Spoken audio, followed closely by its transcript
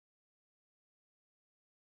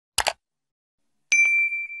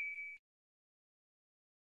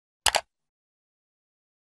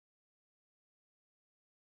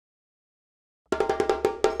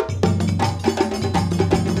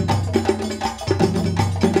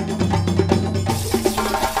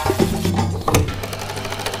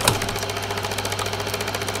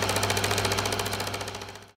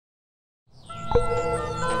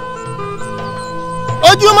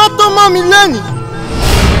mi lẹ́nìí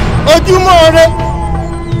ojúmọ́ rẹ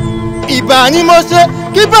ìbà ni mo ṣe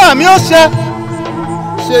kí bá mi ó ṣe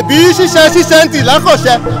ṣèbí ṣíṣe ń tì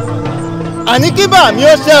lákọ̀ṣẹ́ àní kí bá mi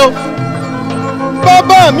ó ṣe o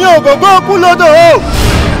bàbá mi ò gbogbo kú lódò o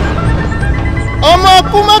ọmọ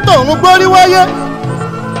kú mọ́tò ń gbórí wáyé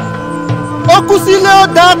ó kú sílé ó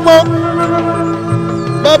dá pọn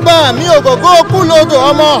bàbá mi ò gbogbo kú lódò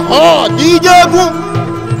ọmọ díjégún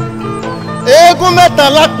eégún mẹ́ta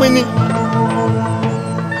lápinni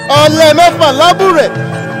ọ̀lẹ mẹ́fà lábúrẹ̀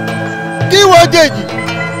kí wọ́n jèjì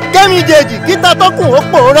kẹ́mi jèjì kíta tọ́kùn ó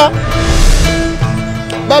pòórá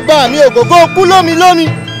bàbá mi ògògó kú lómi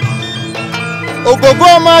ògògó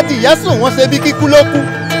ọmọ adìyẹ sùn wọ́n ṣe bí kíkú ló kú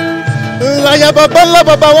ńláyà bàbá ńlá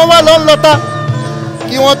bàbá wọn wá lọ ń lọta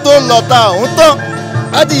kí wọ́n tó lọta ọ̀hún tán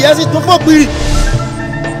adìyẹ sì tún fògbìrì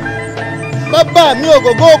bàbá mi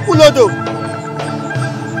ògògó kú lódò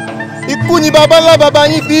ikú ni bàbá ńlá bàbá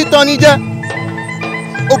yín fi tán ni jẹ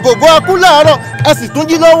ògògó akú láàárọ̀ a sì tún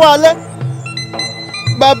jí lọ́wọ́ alẹ́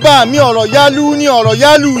bàbá mi ọ̀rọ̀ yálù ní ọ̀rọ̀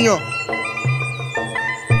yálù yàn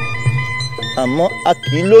àmọ́ a kì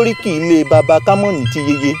í lórí kì í lé bàbá kámọ́nì ti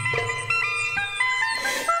yeye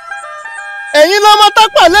ẹ̀yin lọ́mọ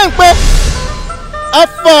tápà lẹ́ǹpẹ́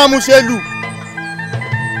afáàmùṣẹ́lù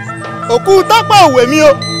òkú tápà òwe mi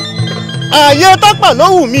o ààyè tápà ló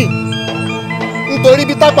wù mí nítorí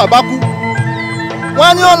bí tápà bá kú wọ́n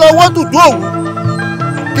á ní ó lọ wọ́ dùdú òwú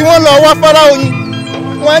kí wọ́n lọ wá fárá oyin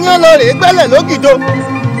wọ́n á ní ó lọ rèé gbẹ́lẹ̀ lógìdó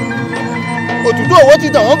òtútù òwò ti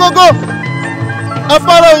dàn wọ́n gógó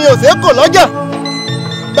afárá oyin ò ṣeé kò lọ́jà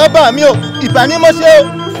bàbá mi ò ìbánímọ́ṣẹ́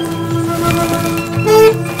o.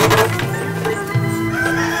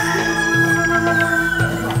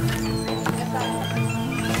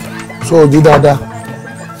 sọ ojú dáadáa.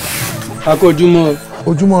 a kò ojúmọ́.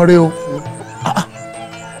 ojúmọ́ rẹ o.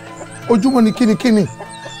 ojúmọ́ ni kíni.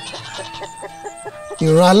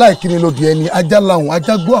 ìran aláìkíni lòdì ẹni ajá làwọn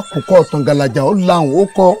ajá gbọ́ àkókò ọ̀tàn gàlàjà ó làwọn ó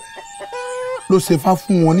kọ́ ló ṣe fá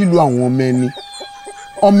fún wọn nílùú àwọn ọmọ ẹni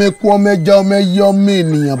ọmọ eku ọmọ ẹja ọmọ ẹyẹ ọmọ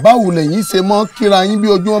ènìyàn báwo lẹ́yìn ṣe mọ́ kíra yín bí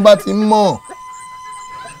ojúmọ́ bá ti mọ́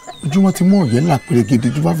ojúmọ́ ti mọ́ ọ̀yẹ́ là pèrègèdè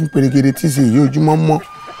tó bá fún pèrègèdè tí ṣe èyí ojúmọ́ mọ́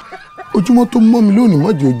ojúmọ́ tó mọ́ mi lónìí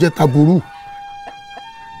mọ́jì ó jẹ́ taburú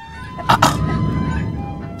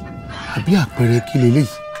àbí àpẹẹrẹ kí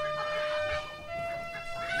leléyìí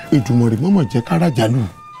Èdùmàrè mọ́mọ́ jẹ́ káràjálù.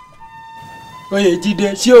 oyè jíde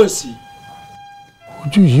sí òsì.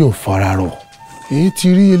 ojú yìí ò fararọ èyí ti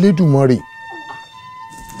rí Elédùmarè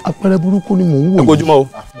àpẹẹrẹ burúkú ni mò ń wò yìí. ojúmọ́ o.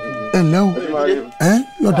 ẹ ǹlẹ́ o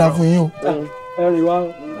yọ̀dà fún yín o. ẹ̀rìn wá.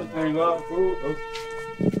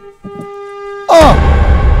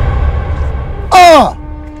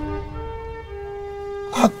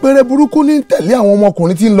 àpẹẹrẹ burúkú ní tẹ̀lé àwọn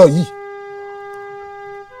ọmọkùnrin tí ń lọ yìí.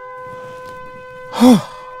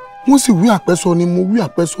 wọ́n sì wí àpẹ́sọ ni mo wí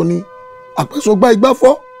àpẹ́sọ ni àpẹ́sọ gbá igbá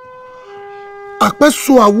fọ́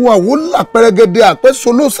àpẹ́sọ àwo làpẹrẹgẹdẹ àpẹ́sọ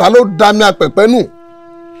ló sá ló dá mi àpẹ̀pẹ́ nù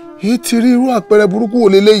èyí ti rí irú àpẹẹrẹ burúkú wò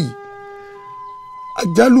leléyìí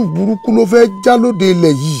àjálù burúkú ló fẹ́ já lóde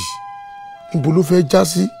ilẹ̀ yìí níbo ló fẹ́ já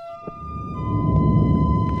sí.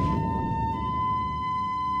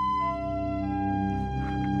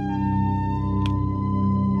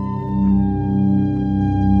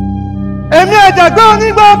 èmi Àjàgbé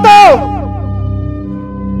Onigba Ota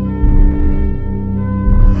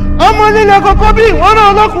ọmọ líle kókó bí ìwọ́nrán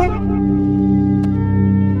olókun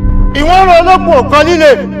ìwọ́nrán olókun ò kan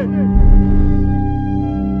líle.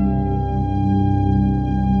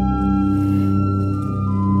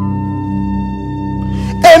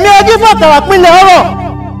 èmi ajífàtàrà pinlẹ̀ ọ̀rọ̀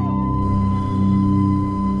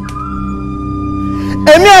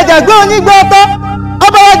èmi Àjàgbé Onigba Ota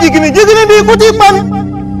ọbàrà jìgìnìjìgìnì bí ikú tí ń pa mi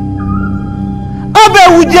ọbẹ̀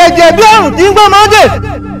wù jẹ̀jẹ̀ bí àrùn tí ń gbọ́ mọ́dé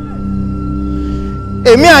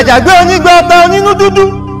èmi Àjàgbé Onigba Ota onínú dúdú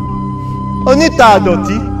oníta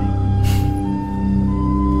àdọ̀tí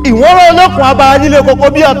ìwọ́nrán olókun abara líle koko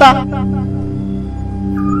bí ọ̀tá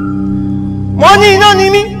mo ní iná ni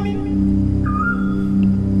mí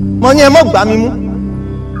mo ní ẹ mọ́ gbà mí mú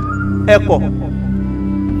ẹ pọ̀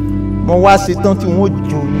mo wá ṣetán tí wọ́n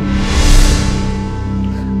jù mí.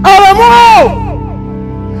 Àrẹ̀mú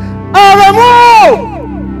Àrẹ̀mú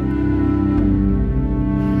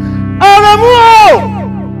Àrẹ̀mú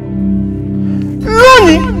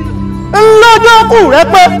lónìí ńlọ́jọ́ kù rẹ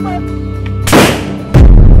pé.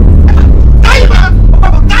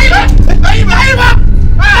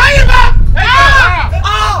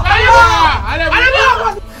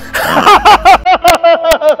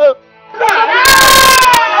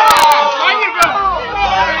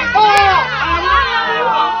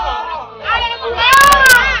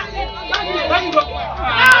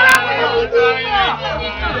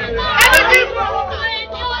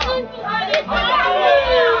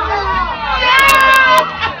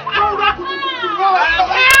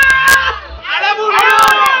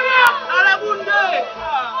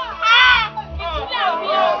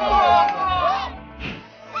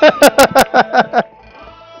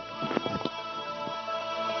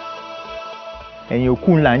 ẹ̀yìn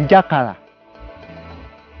òkú là ń jákàrà.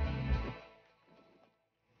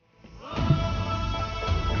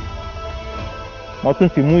 wọ́n tún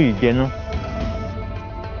ti mú ìjẹ náà.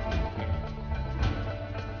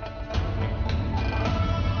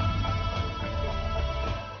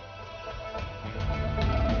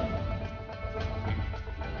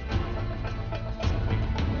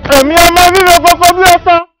 èmi ọmọ bíbẹ gbogbo bí ó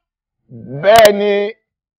tán. bẹ́ẹ̀ ni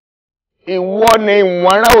ìwọ ni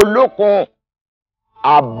ìwọ̀nrán olókun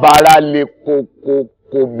abara lè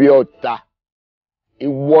kókó bí ọ̀tá.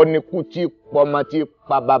 ìwọ ni kú tí pọmọ tí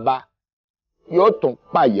pa bàbá yóò tún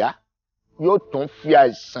pàyà yóò tún fi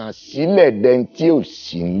àìsàn sílẹ̀ dẹ́n tí ò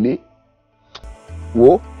sí nílé.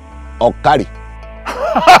 wo ọ̀kárì.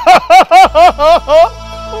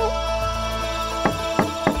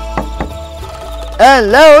 ẹ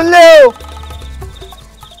ǹlẹ́ o lé o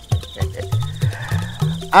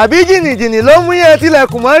àbí jìnnìjìnnì ló mú yẹn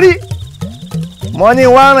tilẹ̀kùn mọ́ rí mo ní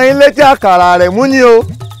wá ran yín létí àkàrà rẹ̀ mú ni o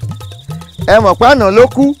ẹ mọ̀ pé àná ló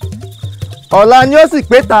kú ọ̀la ni ó sì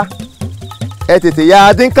pé ta ẹ tètè ya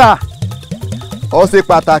adínká ó ṣe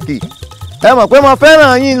pàtàkì ẹ mọ̀ pé mo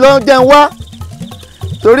fẹ́ràn yín ló ń jẹun wá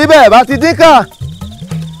torí bẹ́ẹ̀ bá ti dínká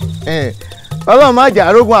ọlọ́run má jà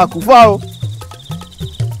rógun àkúfà o.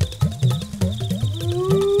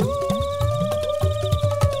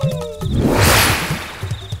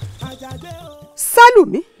 sálù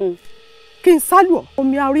mí kí n sálù ọ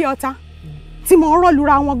omi orí ọta tí mo rọ́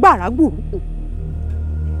lura wọn gbàrà gbùrú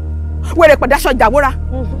wèrè pẹ̀dáṣọ jàwóra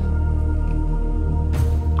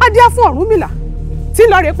adíá fún Ọ̀rúnmìlà tí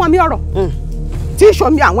lọ́ọ́ rẹ̀ pọnmi ọ̀rọ̀ tí ń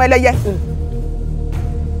ṣomi àwọn ẹlẹ́yẹ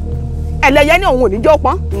ẹlẹ́yẹ ní òun ò ní jẹ́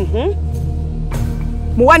òpọ́n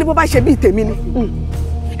mo wá ní bó bá ṣe bíi tèmi ni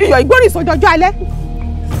iyọ̀ ìgbórí ìsọjọjọ́ alẹ́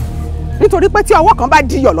nítorí pé tí ọwọ́ kan bá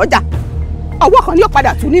di iyọ̀ lọ́jà ọwọ́ kan ni yóò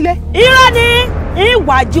padà tú nílé. irọ́ ni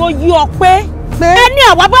ìwádìí ó yí ọ pé ẹni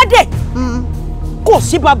àwa bá dé kò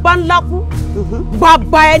sí baba ńlá kú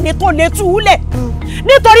bàbá ẹni tó lè tú u lẹ̀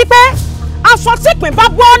nítorí pé aṣọ tí ìpín bá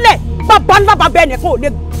bọ́ọ̀lẹ̀ bàbá ńlá bàbá ẹni kò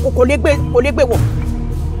lè gbé wọ̀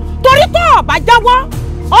torí tó ọ̀bà jáwọ́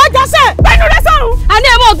ọjà sẹ́ bẹ́ẹ̀ni rẹ sọ̀rùn. a ní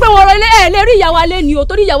ẹ mọ̀ gbé wọn relé ẹ lè rí ìyàwó alẹ́ ni o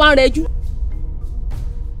torí ìyàwó rẹ̀ jù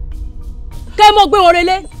kẹ́ ẹ mọ̀ gbé wọn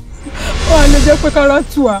relé. ó wà lè jẹ́ pé kára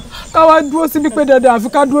tù wá ká wá dúró síbi pé dandan àfi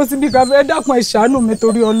ká dúró síbi ká fẹ́ dákun ẹ ṣàánú mi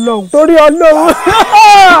torí Ọlọ́run. torí Ọlọ́run.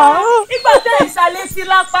 ìgbà tẹ ìsàlẹ̀ sí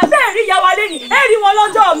lápá tẹ́ ẹ̀ rí ìyàwó alẹ́ ni ẹ̀ rí wọn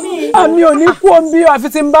lọ́jọ́ mi. àmì ò ní kú omi àfi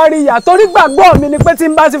tí n bá rí ìyá torí gbàgbọ́ mi ni pé tí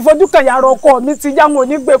n bá ti fojú kan yàrá ọkọ mi ti já wọn ò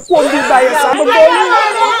ní gbé kú omi ìgbà yẹn ṣàánú mi.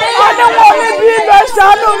 wọ́n ní wọn ní bí ilẹ̀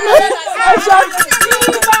ṣàánú mi. ẹ ṣàánú mi.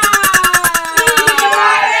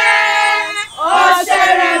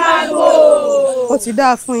 ọ̀ṣẹ̀rẹ̀ màgò. ó ti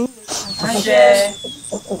dáa fún yín.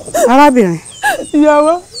 arábìnrin.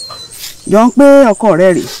 ìyàwó. jọ ń pé ọkọ rẹ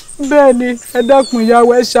rèé. bẹ́ẹ̀ ni ẹ dákun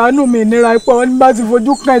ìyàwó ẹ ṣàánú mi ìnira ipò wọn ní bá ti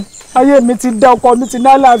fojú kan ayé mi ti dá ọkọ mi ti ní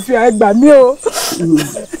àlàáfíà ẹ gbà mí o.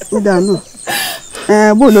 ó dànù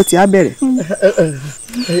bó ló ti á bẹ̀rẹ̀.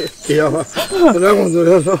 ìyàwó ọlọ́run tó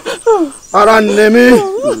lọ sọ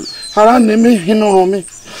ara ni mí inú run mi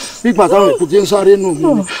bí pàtàkì kò tí ń sáré nù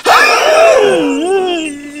mí.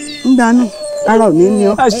 ń dànù ara ò ní ní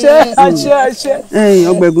ọ. àṣẹ àṣẹ àṣẹ.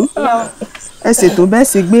 ọ̀gbẹ̀gún ẹ ṣètò bẹ́ẹ̀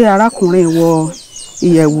sì gbé arákùnrin wọ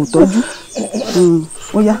ìyẹ̀wù tọ́jú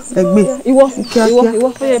ó yá ẹ gbé. ìwọ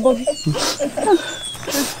ó yẹ bọ́ bí.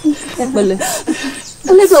 ẹ pẹ̀lẹ́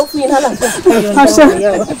ó lè sọ fún yín lálàáfíà. àṣẹ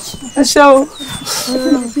àṣẹ o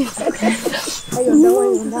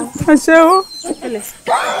àṣẹ o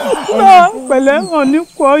pẹ̀lẹ́ òní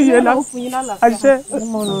kú ọyẹ la àṣẹ.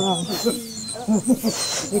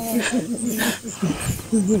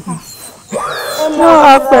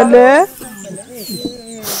 pẹ̀lẹ́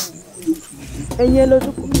ẹ̀yin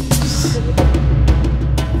lójú kù.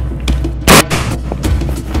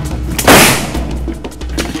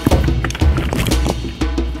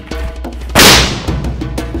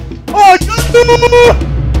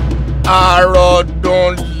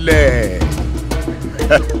 Àròdúnlẹ̀.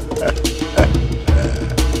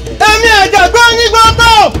 Èmi Àjàgbé Onigba Ota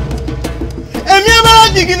èmi abara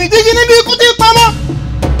jìgìnì jìgìnì bí ikú tí pamọ́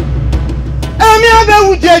èmi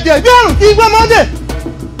abẹ́wù jẹ̀jẹ̀ bí àrùn tí gbọ́mọdé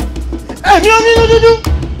èmi onínú dúdú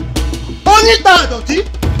oníta àdọ̀tí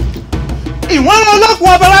ìwọ́n ọlọ́kùn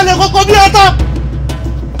abara lè kọ́kọ́ bí ọ̀tá.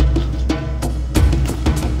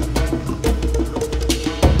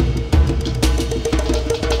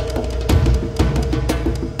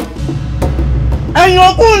 ẹ̀yìn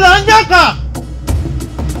òkú là ń jàkà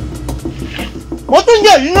mo tún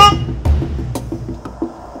jẹ yìí ná.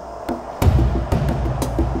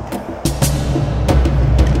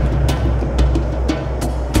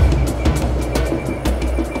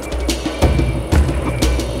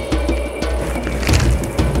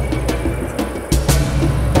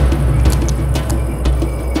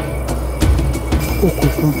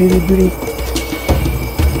 biribiri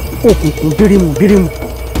òkùnkùn bírímù bírímù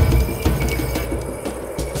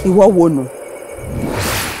ìwọ wo nù.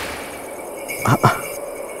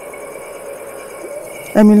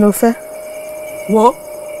 ẹ̀mí ló fẹ́. wo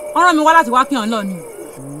ọ̀rọ̀ mi wá láti wá kí ọ̀n lọ ni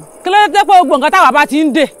kí ló dé pé gbogbo nǹkan táwa bá ti ń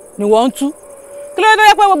dè ni wọ́n ń tú kí ló dé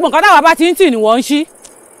pé gbogbo nǹkan táwa bá ti ń tì ni wọ́n ń ṣí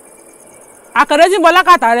àkàrẹ́ tí ń bọ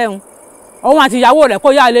lákàtà rẹ̀ ń òun àti ìyàwó rẹ̀ kó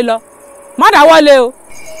yá ilé lọ má dáwọ́ lé o.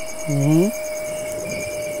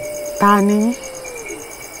 ta ni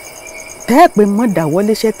tẹ́ ẹ pé mọ́ dáwọ́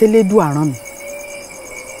léṣẹ́ tẹ́lẹ́dù àrán mi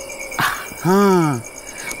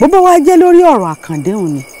bó bá wá jẹ́ lórí ọ̀rọ̀ àkàndéhùn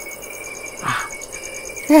ni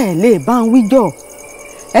ẹ lè bá ń wíjọ́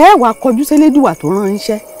ẹ wàá kọjú sẹ́lẹ́dùwà tó rán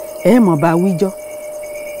iṣẹ́ ẹ mọ̀ bá wíjọ́.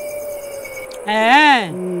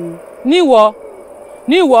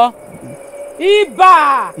 níwọ ibà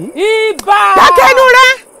ibà. dákẹ́nu rẹ.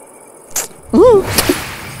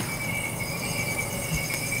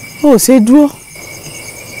 ó ṣe dúró.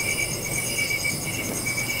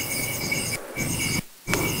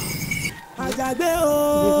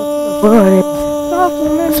 ọ̀rọ̀ rẹ̀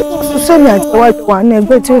sẹ́mi àti ìwádìí wà ní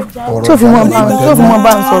ẹgbẹ́ tí ó fi mọ́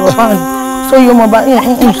bá ń sọ̀rọ̀ báyìí tó yọ mọ́ bá ń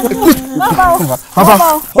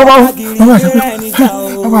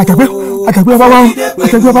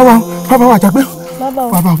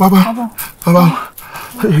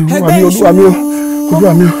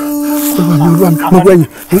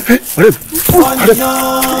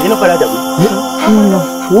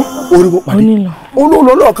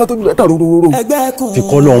olóòlò lọ́ọ̀kan tó jùlọ tààrọ̀ rororo fi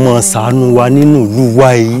kọ́ lọ́ọ́ mọ́ ṣàánú wa nínú ìlú wa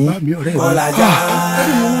yìí.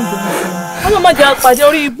 ọmọ máa jẹ àpàdé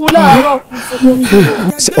orí ibú láàárọ̀.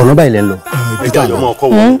 ọ̀nà báyìí lẹ́ ń lọ.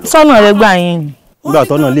 sọ́nà rẹ̀ gbà yín ni. nígbà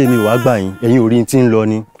tọ́nà lé mi wàá gbà yín ẹ̀yin orí tí ń lọ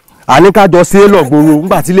ni. àní ká jọ ṣe é lọ́gbọ̀rọ̀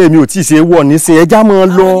nígbà tí lé mi ò tí ì ṣe é wọ̀ nísìn ẹja máa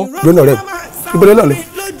lọ. lọ́nà rẹ̀ ìbẹ̀rẹ̀ lọ́lẹ̀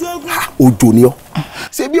òjò ni ọ́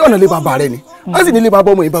ṣé bí ọ̀nà lè bàbá rẹ ni wọ́n sì ní ilé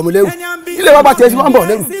bàbá ọmọ ìbámu lẹ́rù ilé bàbá tiẹ̀ sí máa ń bọ̀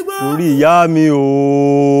lẹ́rù. orí ìyá mi o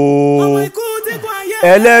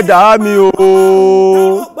ẹlẹ́dàá mi o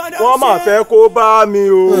wọ́n máa fẹ́ kó bá mi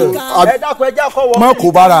o. ẹ dákun ẹja kọ́ wọ́n. má kó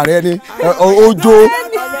bára rẹ ni òjò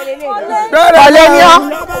ọ̀lẹ́ ni ọ́.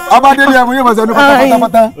 abadé ni ẹ̀mú yóò mọ̀ sẹ́nu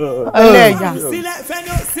pátápátá. ọ̀lẹ́ ẹ̀yà.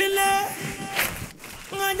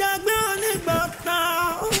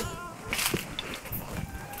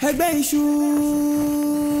 ẹgbẹ́ iṣu.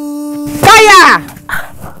 káyà.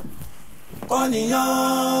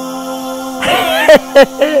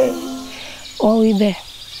 wọ́n wí bẹ́ẹ̀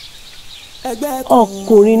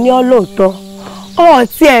ọkùnrin ní ọlọ́ọ̀tọ́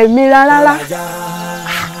ọ̀tí ẹ̀mí rárá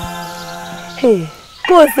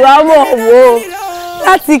kò sí wàá mọ̀ wò ó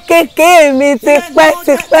láti kékeré mi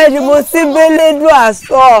tipẹ́ ni mo sì bẹ́lẹ́dùn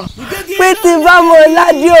àṣọ pé tí bá mo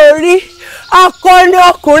ládé orí akọni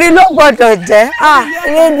ọkùnrin ló gbọ́dọ̀ jẹ́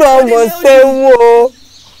nínú ọmọ ṣe wò ó.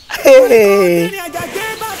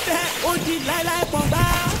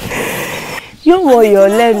 yóò wọ̀yọ̀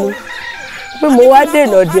lẹ́nu pé mo wá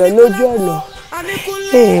dènà dè ọ́ lójú ọ̀nà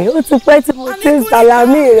ó ti pẹ́ tí mo ti ń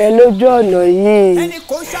salami rẹ lójú ọ̀nà yìí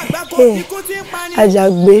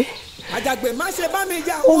Àjàgbé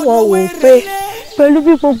ó wọ̀ wò pé pẹ̀lú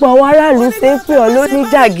bí gbogbo àwọn aráàlú ṣe ń pè ọ́ lóní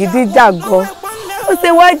jàgídíjàgan ó ṣe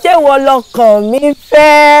wá jẹ́wọ́ lọ́kàn mi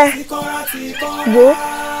fẹ́ wo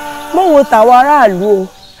mo wo tàwọn aráàlú o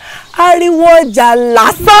ariwo ọjà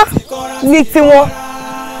lásán ní tiwọn.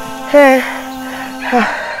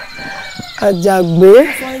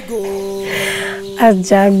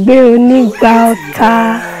 Àjàgbé Onigba Ota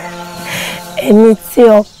ẹni tí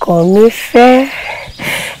ọkàn mi fẹ́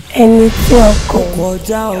ẹni tí ọkàn mi.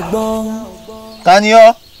 kọjá ọgbọ́n. Ta ni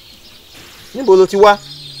ọ́? Níbo lo ti wá?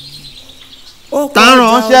 Ta ń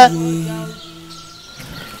rán ṣẹ́?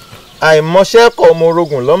 àìmọṣẹ́ kọ́ ọmọ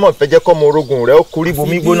orogun lọ́mọ fẹ́ jẹ́ kọ́ ọmọ orogun rẹ̀ ó kurí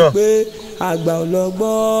bomi gbóná. àgbà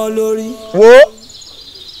ọlọ́gbọ́n lórí.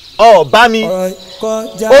 wo bá mi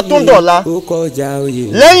ó tún dọ̀la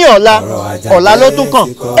lẹ́yìn ọ̀la ló tún kàn.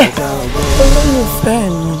 olólùfẹ́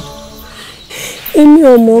mi èmi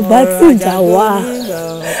ò mọ̀ bá ti jà wá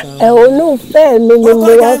olólùfẹ́ mi ni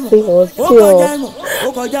mo wá fi hàn sí ọ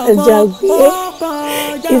Àjàgbé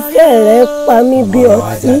ìfẹ́ rẹ pa mí bí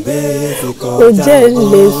ọtí kò jẹ́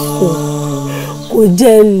lè sùn kò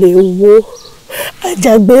jẹ́ lè wo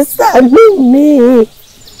Àjàgbé ṣàánú mi.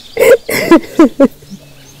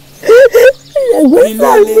 Àjàgbé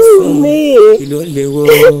ṣàánú mi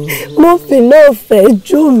mo fi náà fẹ́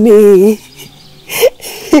jú mi.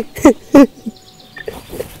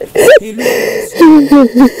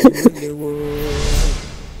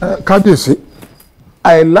 kábíyèsí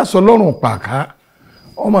àìlásọ lọ́rùn pàká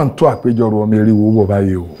wọ́n máa ń tó àpéjọrò ọmọ eriwo bọ̀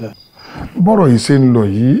báyìí o bọ́rọ̀ yìí ṣe ń lọ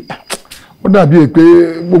yìí ó dàbí pé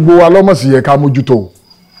gbogbo wa lọ́mọ̀ sí yẹ ká mójútó o.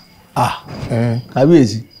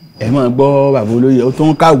 kábíyèsí ẹ máa gbọ́ bàbá olóyè ó tó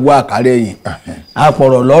ń káwọ́ àkàrẹ́ yìí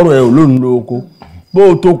àpọ̀rọ̀ lọ́rọ̀ ẹ̀ olóhùn lóko bó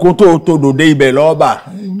o tó kó tó tó dòde ibẹ̀ lọ́ọ̀bà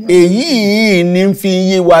èyí ní fi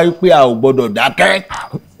yé wa pé a ò gbọ́dọ̀ dákẹ́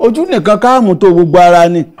ojú nìkan káàmù tó gbogbo ara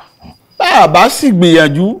ni bá a bá sì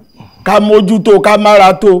gbìyànjú ká mójútó ká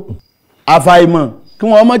mára tó àfàìmọ̀ kí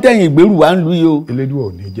wọ́n mọ́ tẹ̀yìn ìgbèrú wa ń lu yìí o. Elédùà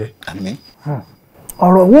ò ní jẹ́. Àmín.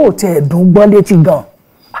 ọ̀rọ̀ wo ò tiẹ̀ dùn gbọ́ létí gan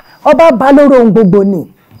ọba bá lóró ohun gbogbo ni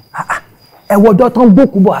ẹ̀wọ̀jọ́ tó ń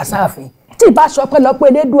gbókù bọ̀ àsáàfin tí ìbá sọ pé lọ́pọ̀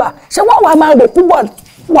Elédùà ṣé wọ́n wàá máa ròkú bọ̀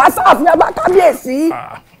wà sáàfin ọba kábíyèsí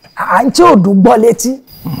à ń tí ò dùn gbọ́ létí.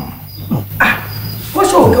 kó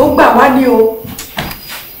ṣòkè ó gbà wá ní o.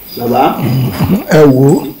 bàbá ẹ wò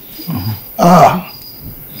ó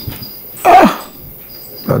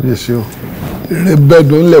kábíyèsí o eré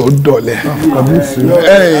bẹ́ẹ̀dùn ńlẹ̀ ó dọ̀lẹ́ kábíyèsí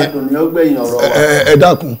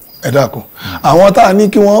ẹ dákun àwọn tá a ní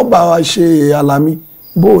kí wọ́n bá wa ṣe alámí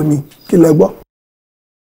bó o ní kí lẹ gbọ́.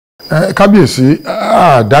 kábíyèsí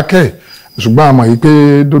àdákẹ́ ṣùgbọ́n a mọ̀ yìí pé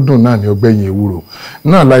dúndùn náà ni ọgbẹ́yìn ewúro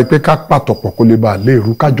náà láì pé ká pàtọ̀pọ̀ kó lè bá a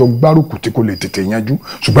léèrú kájọ gbárùkù tí kò lè tètè yanjú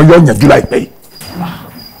ṣùgbọ́n yóò yanjú láìpẹ́ yìí.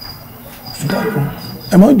 dákun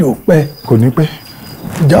ẹ má jò pẹ́. kò ní pẹ́.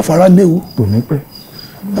 ìjáfara léwu. kò ní pẹ́.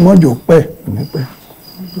 ẹ má jò pẹ́. kò ní pẹ́.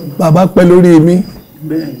 bàbá pẹ́ lórí mi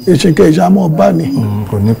èsìkè ìṣàmọ́ bá ní.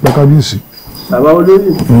 kò ní pẹ́ kábíyèsí. bàbá olóyè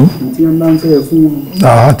tí wọ́n bá ń fẹ́ fún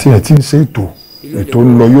wọn. àti ẹ̀ tí ń ṣe ètò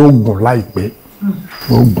ń lọ yóò gùn láìpẹ́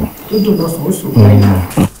yóò gùn.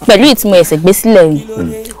 pẹ̀lú ìtumọ̀ ẹ̀sẹ̀ gbé sílẹ̀ yìí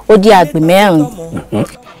ó di àgbè mẹ́rin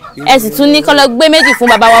ẹ sì tún ní kọ́ lọ gbé méjì fún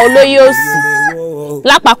bàbá wa olóyè òsì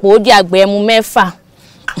lápapọ̀ ó di àgbè ẹmu 6.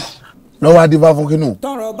 lọ́wọ́ adífá fún kínú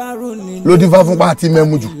ló dífá fún pàtí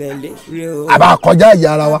mẹ́mú jù àbá kọjá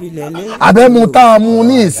ìyá ara wa àbẹ́mu tá a mú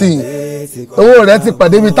ní ìsìn owó rẹ̀ ti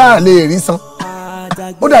pàdé bí tá a lè rí san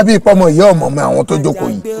ó dàbí ìpọ́mọ ìyá ọmọ mi àwọn tó jókòó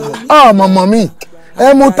yìí ọmọ mi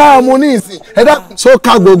ẹmu tá a mú ní ìsìn ẹ̀dá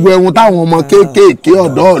sókà gbogbo ẹmu táwọn ọmọ kéékèèké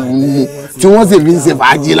ọ̀dọ́ ìlú mu tí wọ́n sì fi ń ṣe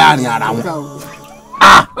fàájì láàrin ara wọn.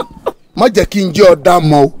 má jẹ́ kí n jẹ́ ọ̀dà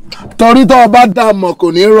mọ́ o torí tó o bá dà mọ́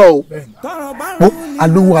kò ní rọ̀ o.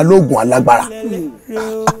 alówó alóògùn alágbára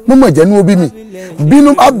mo mọ̀ jẹ́ ní o bí mi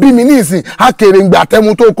bínú bá bí mi ní ìsìn akèrèǹgbè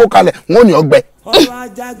àtẹmu tó kó kalẹ̀ wọ́n ní ọgbẹ́.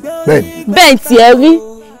 bẹ́ẹ̀ tí ẹ rí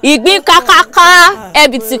ìgbín kákáká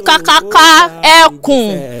ẹbìtì kákáká ẹkùn.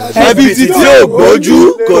 ẹbìtì tí ò gbójú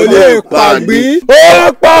kò lè pàgbín.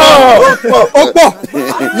 ó pọ̀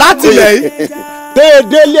láti ilẹ̀ yìí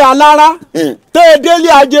téèdélé alára téèdélé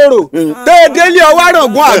ajérò téèdélé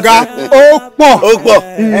ọwárangún àga ó pọ̀.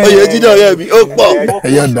 oyè jíjẹ ọ̀rẹ́ mi ó pọ̀. ẹ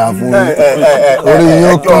yọ dà fún orí yín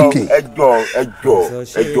ó kọ̀ọ̀kì.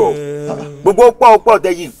 ẹjọ gbogbo pọ̀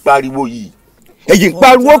tẹ́yìn pariwo yìí ẹ̀yin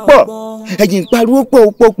pariwo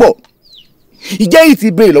pọ̀ ìjẹ́ yìí ti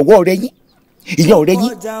béèrè lọ́wọ́ ọ̀rẹ́ yín ìyá ọ̀rẹ́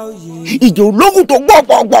yín ìjẹ́ ológun tó gbọ́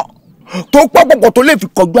pọ̀pọ̀ tó lè fi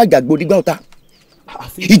kọjú Àjàgbé Onigba Ota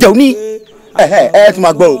ìjẹ́ òní ẹ ti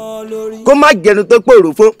máa gbọ́ o kó má jẹnu tó pé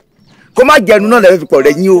òròfó kó má jẹnu náà lẹ́fẹ̀ẹ́ fi pọ̀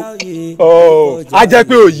rẹ̀ yín o. a jẹ́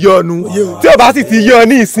pé ò yí ọnu tí o bá sì ti yí ọ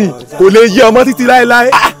ní ìsìn kò lè yí ọmọ títí láéláé.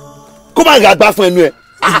 kó má gàgbá fún ẹnu ẹ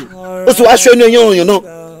ó sì wá aṣọ ẹnu ẹyán òyìn náà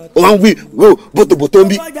ó wá ń wí bòtòbòtò ń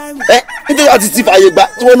bí nítorí àti ti fààyè gbà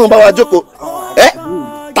tí wọ́n náà bá wa jókòó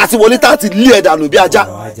tàti wọlé tàti lé ẹ̀ dànù bí ajá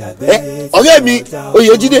ọ̀rẹ́ mi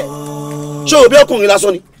Oyèjídé ṣé o bí ọkùnrin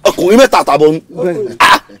lásán ni ọkùnrin 3 àtàbọ̀ ni.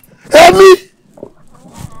 èmi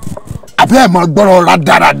àbẹ́ ẹ̀ máa gbọ́rọ̀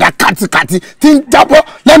rádaràda kátikàti tí ń jábọ́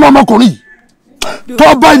lẹ́nu ọmọkùnrin yìí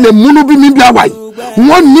tó bá ilẹ̀ múnú bí mi bí àwà yìí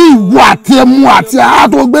wọ́n ní ìwọ àti ẹmu àti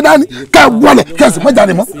àátó gbé dání kẹ́ ẹ wọlé kẹ́ ẹ sì mọ́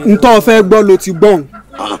jáde mọ́. ntọ́ fẹ́ gbọ́ ló ti gbọ́n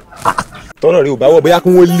tọ́nà rí ò bá wọ̀ bóyá kí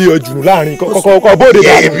wọ́n lé ọ jùlọ láàrin kọ́kọ́ bóde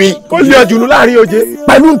dàbí kó lé ọ jùlọ láàrin oje.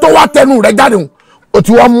 pẹ̀lú tó wá tẹnu rẹ̀ jáde o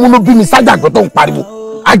ti wá múnú bí mi sájàgbé tó ń pariwo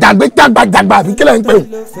Àjàgbé jágbàjàgbà àbí kílẹ̀ ń pè o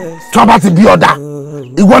tí wọ́n bá ti bí ọ̀dà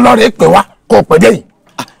ìwọ lọ́ọ̀rẹ́ pè wá kó o pè dé yìí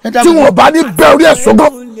tí wọn bá ní bẹ́ orí ẹ̀ sọ́gọ́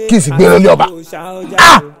kí n sì gbé lé ọba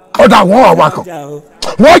ọ̀dà àwọn ọ̀wà kan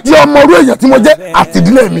wọ́n jẹ́ ọmọ orí èèyàn tí mo jẹ́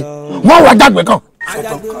àtìdílé mi wọ́n wá Àjàgbé kan.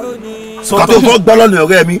 kàtó fọ́ gbọ́ lọ́nà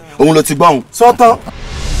ọ̀rẹ́ mi òun ló ti gbọ́ òun. sọ́tọ̀.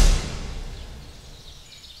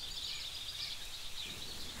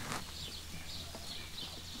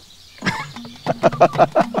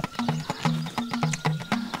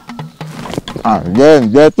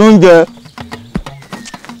 àjẹ́ tó ń jẹ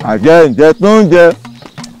àjẹ́ tó ń jẹ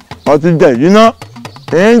ọtí jẹ yìí ná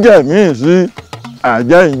ń jẹ míì sí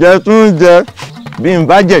àjẹ́ tó ń jẹ bí n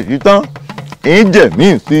bá jẹ yìí tán ń jẹ míì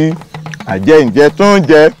sí àjẹ́ tó ń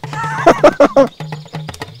jẹ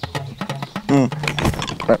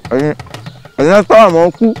ẹ̀yìn tó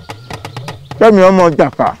àmọ́ kú kẹ́mi ọmọ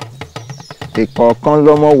jàkà ìkọ̀ọ̀kan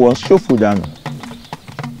lọ́mọ wọ́n ṣòfò dànù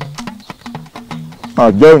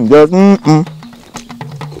àjẹ́ ǹjẹ́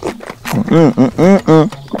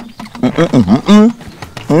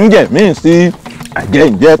ń jẹ mí sí àjẹ́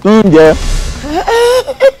ǹjẹ́ tún jẹ.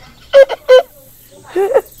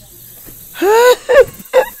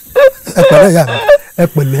 ẹ pẹ̀lẹ́ ìyá mi ẹ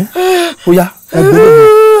pẹ̀lẹ́ ó yá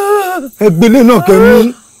ẹgbẹ́lẹ́ náà kẹ́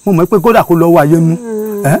mú mo mọ̀ pé kódà kó lọ́wọ́ ayé mú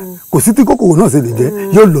kò sí tí kòkòrò náà ṣe lè jẹ́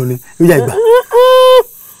yóò lọ ni ó yá ìgbà.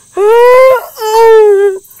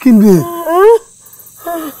 kí ni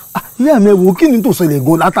ìyá mi ẹ wò kí ni tó ṣẹlẹ̀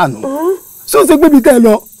gan látànà ṣé ó ṣe pé ibi tẹ́ ẹ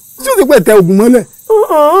lọ ṣé ó ṣe pé tẹ oògùn mọ́lẹ̀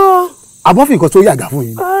àbọ̀fìn kan tó yàgà fún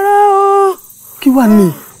yín kí wàá ní.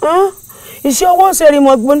 iṣẹ́ owó ṣe rí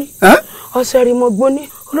mọ́ gbóni ọ̀sẹ̀ rí mọ́ gbóni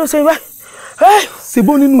olóṣèlú báyìí. ṣe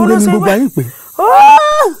bó nínú ilé ni gbogbo ayé pé.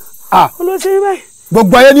 olóṣèlú báyìí.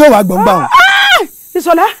 gbogbo ayé ni ó wà gbọ̀ngbà wọn.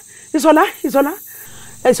 Ìṣọ̀lá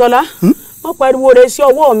wọ́n pariwo rẹ̀ iṣẹ́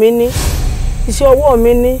ọwọ́ mi ni iṣẹ́ ọwọ́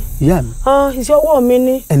mi ni. ìyá mi iṣẹ́ ọwọ́ mi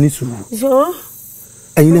ni. ẹni sùúrù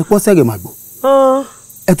ẹ̀yin lẹ pọ́ sẹ́rẹ̀ màgbọ́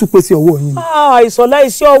ẹ tún pé sí ọwọ́ yín ni. Ìṣọ̀lá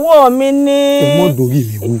iṣẹ́ ọwọ́ mi ni. ẹ mọ́ dorí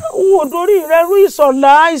mi wú. n ò dorí rẹ rú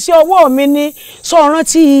Ìṣọ̀lá iṣẹ́ ọwọ́ mi ni sọ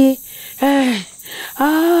rántí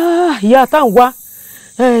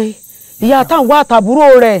ìyá táwọn wá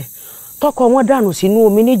àtàbúrò rẹ̀ tọkọ wọn dànù sínú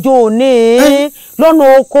omi níjó ní lọ́nà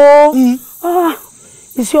oko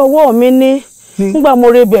iṣẹ́ ọwọ́ mi ni nígbà mo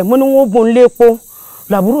rebẹ̀ mo ní wọ́n bùn lépo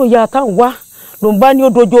làbúrò ìyá táwọn wá ló ń bá ní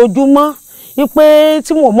ojoojúmọ́ wípé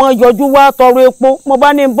tí mo mọ yọjú wá tọrọ epo mo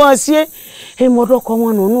bá ní bọ́n sí mo dọ́kọ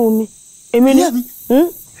wọn nínú omi èmi ni.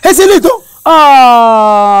 ẹ ṣe lè tó.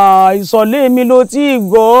 Ìsọ̀lé mi ló ti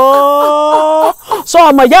gbọ́ sọ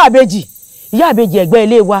ọmọ ìyá àbèjì ẹ̀gbẹ́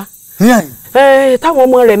ilé wa táwọn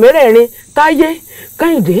ọmọ rẹ̀ mẹ́rẹ̀ẹ̀rin Táyé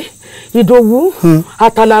Kẹ́hìndé Ìdòwú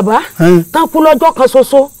Àtàlàbá tán kú lọ́jọ́ kan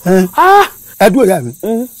ṣoṣo. ẹ dúró ìyá mi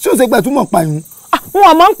ṣé o ṣe pé túmọ̀ pa yín.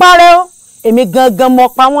 wọn mọ̀ ń parẹ́ o èmi gangan mọ̀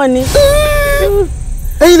pa wọ́n ni.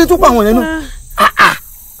 ẹ̀yin lè tún pa àwọn yẹn náà.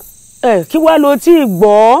 kí wàá lo tí ì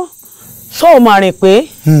gbọ́ sọ́ọ̀mù àrìnpé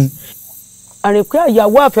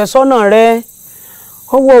àyàwó àfẹ́sọ́nà rẹ̀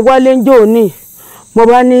ọwọ́ wálé ń jò ní mo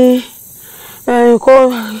bá ní kó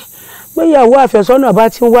gbéyàwó àfẹ́sọ́nà bá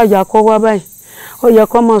ti ń wáyà kọ́ wá báyìí ó yẹ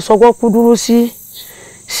kó máa sọwọ́ kúdúrú sí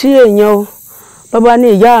èèyàn o bàbá ní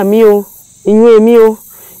ìyá mi o ìyún èmi o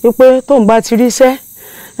wípé tóun bá ti ríṣẹ́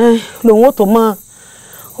lòun ó tó máa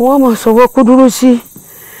sọwọ́ kúdúrú sí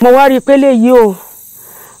mo wá rí i pé léyìí o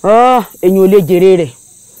èèyàn ò lè jèrè rẹ̀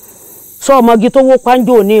sọ ọmọge tó wó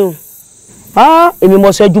pàǹjọ ní o èmi mo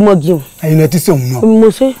ṣẹ́jú mọ́gi o. ẹ̀yin lẹ ti ṣe òun náà. èmi mo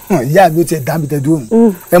ṣe. ìyá mi ò tiẹ̀ dá mi tẹ́ dúró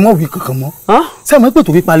ẹ mọ̀ wí kankan mọ́ ṣé ẹ mọ̀ pé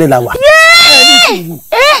torí palẹ̀ la wà.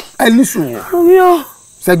 ẹ ní sùúrù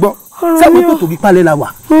ṣẹgbọ́ ṣé ẹ mọ̀ pé torí palẹ̀ la wà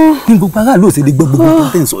ní gbogbo aráàlú ò sì lè gbọ́ gbogbo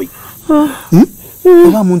tẹ́ ń sọ yìí. ẹ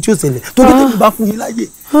wá mọ ohun tí ó ṣẹlẹ̀ torí tẹ́lẹ̀ bá fún yín láyè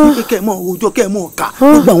wípé kẹ́ ẹ mọ̀ òòjọ́ kẹ́ ẹ mọ̀ ká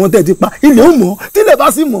gbogbo àwọn tẹ́ ti pa ilé ó mọ̀ tílẹ̀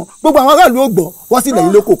bá sì mọ̀ gbogbo àwọn aráàlú ó gbọ́ wọ́n sì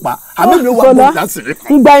lẹ́yìn ló kò pa àmì mi ó wà gbọ́ láṣìírí kan.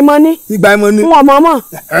 ìgbà ìmọ̀ ni wọn mọ̀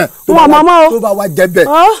o. tó bá wá jẹ́ bẹ́ẹ̀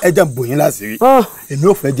ẹ jẹ́ bòyín láṣìírí èmi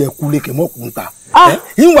ò fẹ́ jẹ́ kúlé kẹ́ mọ́ kún ta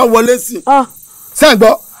yín wá wọlé sí i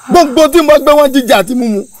sẹ́gbọ́ gbogbo tí mo gbé wọn jíjà àti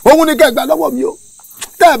mímu òun ni kẹ́ ẹ gbà lọ́wọ́ mi o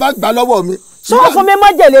tẹ́ ẹ bá gbà lọ́wọ́ mi. sọ fún mi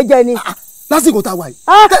májèlé jẹ ni. lásìkò tá a wà yìí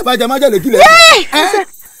tẹ́ ẹ bá jẹ májèlé kílẹ̀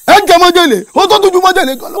ẹ jẹ májèlé ó tó tún ju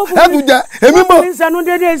májèlé kan lọ ẹ tún jẹ èmi mọ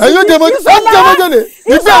ẹyọ jẹ májèlé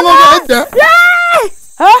ìfẹ́ àwọn ọmọ ẹ jẹ.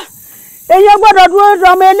 èyí gbọ́dọ̀ dúró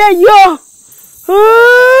dọmọ eléyìí o.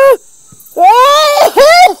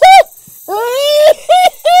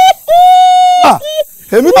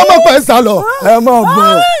 èmi tó mọ̀ pé sá lọ ẹ mọ̀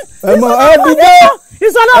gbọ́n ẹ mọ̀ ẹ dìde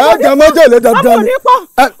ẹ jẹ májèlé dandan ni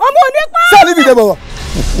ọmọ onípa. sẹ́ni dìde bọ̀wọ̀.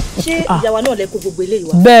 ṣé ìyàwó náà lẹ kó gbogbo eléyìí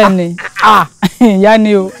wá. bẹ́ẹ̀ ni ìyá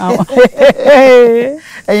ni o.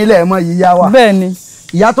 ẹ̀yin lẹ mọ̀ ìyá wa. bẹ́ẹ̀ ni.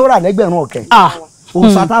 ìyá tó rà lẹ́gbẹ̀rún ọ̀kẹ́.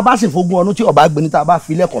 òòsà tá a bá sì fogún ọdún tí ọba gbé ní tá a bá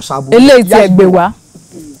fi lẹ́kọ̀ọ́ sábò. eléyìí tí ẹ gbé wá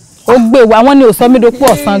ó gbé wá wọn ní òsọmídókù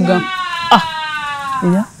ọ̀sán gan.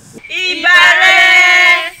 ìbàrẹ̀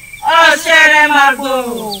ọ̀sẹ̀rẹ̀ màgbò.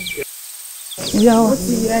 ìyá wa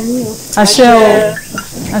àṣẹ o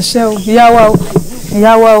àṣẹ o ìyá wa o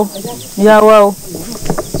ìyá wa o ìyá wa o.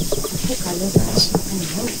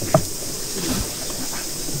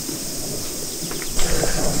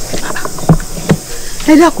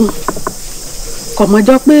 ẹ dákun kò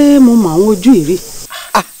mọjọ pé mo mọ àwọn ojú ìrí.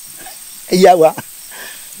 ìyá wa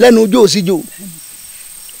lẹ́nu ojú òsíjò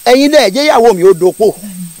ẹ̀yin dẹ̀ jẹ́ ìyàwó mi ó dopò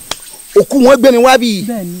òkú wọn gbé mi wá bíi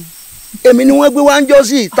èmi ni wọ́n gbé wá ń jọ́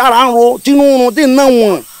sí tára ń ro tínú ń run tí ń ná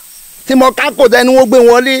wọn tí mo ká kò dání wọ́n gbé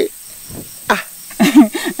wọlé.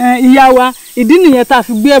 ìyá wa ìdí nìyẹn tá a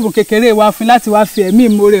fi gbé ẹ̀bùn kékeré wa fún láti wá fi ẹ̀mí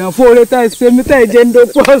ìmoore hàn fún oore tá ẹ ṣe mí tá ẹ jẹ́ ń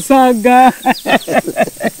dopò ọ̀sán gan.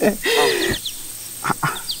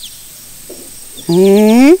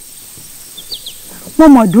 mo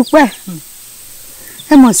mọ̀ dúpẹ́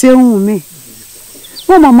ẹ mọ̀ sí ohun mi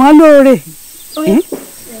mo mọ̀ mọ́ lóore.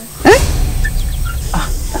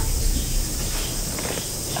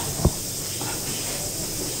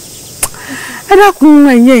 ẹ dákun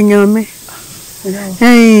ẹ̀yin èèyàn mi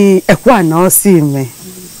ẹ kú àná sí mi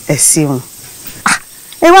ẹ ṣeun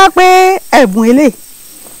ẹ wá pé ẹ̀bùn eléyìí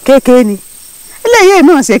kékeré ni eléyìí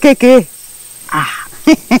náà ṣe kékeré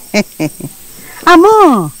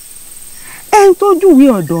àmọ́ ẹni tó júwe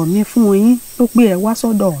ọ̀dọ̀ mi fún yín tó pé ẹ wá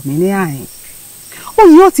sọ́dọ̀ mi ní àyìn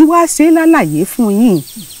òyìn ó ti wá ṣe lálàyé fún yín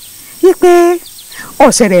wípé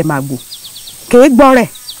ọ̀sẹ̀rẹ̀ màgbò kèé gbọ́ rẹ̀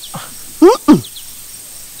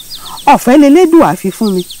ọ̀fẹ́ lelédùn àfi fún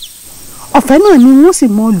mi ọ̀fẹ́ náà ni wọ́n sì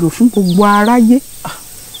mọ lò fún gbogbo aráyé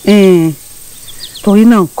torí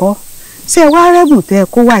náà ńkọ́ ṣé ẹ wá rẹ́bùn tẹ́ ẹ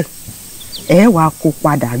kó wáyé ẹ wàá kó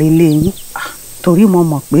padà relé yín torí mo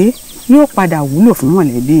mọ̀ pé yóò padà wúlò fún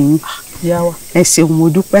mọ̀lẹ́bí yín ẹ ṣeun mo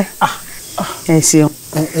dúpẹ́ ẹ ṣeun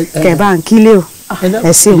kẹ bá ń kílé o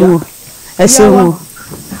ẹ ṣeun o ẹ ṣeun o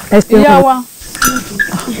ẹ ṣeun o.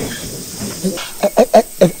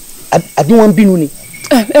 àbí wọ́n ń bínú ni.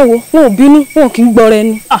 ẹ wo wọn ò bínú wọn kì í gbọrẹ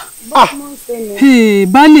ni.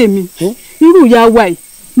 baálé mi irú ìyá wa yìí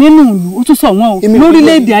nínú ìlú ó tún sọ wọn o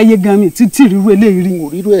lórílẹ̀‐èdè ayé gan mi títí ríru eléyìí rí.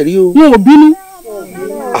 rírú ẹ̀ rí o. wọn ò bínú.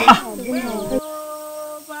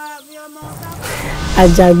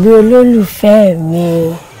 Àjàgbé olólùfẹ́ mi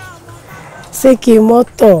ṣé kí n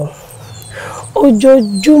mọ́tọ̀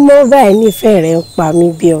ojoojúmọ́ báyìí nífẹ̀ẹ́ rẹ̀ ń pa mí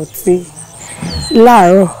bí ọtí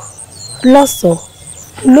láàárọ̀ lọ́sàn-án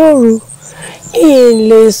lóru ìyẹn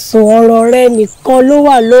lè sùn ọ̀rọ̀ rẹ nìkan ló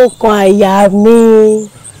wà lóòkan àyà mi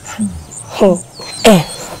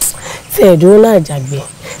tí ẹ̀dùn náà Àjàgbé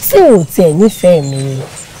ṣé òun tiẹ̀ nífẹ̀ẹ́ mi ni.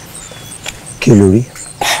 kí ló rí.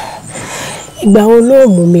 ìgbà wo ló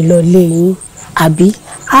mú mi lọ lé yín àbí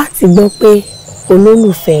a ti gbọ́ pé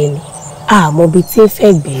olólùfẹ́ ni àmọ́ bíi tí ń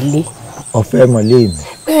fẹ́ gbẹ̀lé. ọ̀fẹ́ mọ̀lé mi.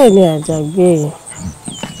 bẹ́ẹ̀ ni Àjàgbé.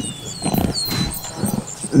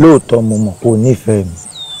 lóòótọ́ mo mọ̀ pé o nífẹ̀ẹ́ mi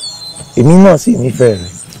èmi náà sì nífẹ̀ẹ́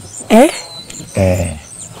rẹ̀.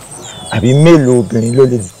 àbí mélòó obìnrin ló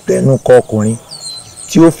lè tẹnu kọ ọkùnrin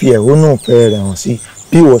tí ó fi ẹ̀hónú ìfẹ́ rẹ̀ hàn sí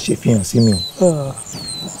bí ìwọ ṣe fi hàn sí mi o.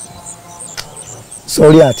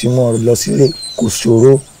 sọ́rí àti mú ọ lọ sílé kò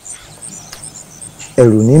ṣòro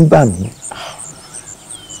ẹ̀rù ní ń bà mí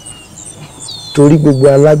torí gbogbo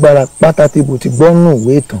alágbára pátá tí mo ti gbọ́ nù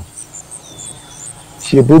ìwé ìtàn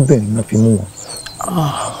ṣe bóbìnrin náà fi mú wọn.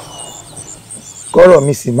 kọ́rọ̀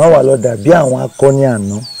mi sì má wà lọ dàbí àwọn akọni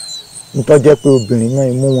àná nítọ́jẹ́ pé obìnrin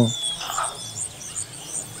náà mú wọn.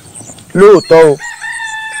 lóòótọ́ o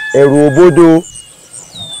ẹ̀rù òbodò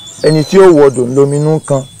ẹni tí ó wọdò ńlọminú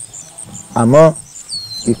kan àmọ́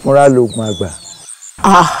ìfúnra lògùn àgbà.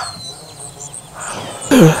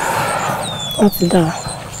 ó ti dára.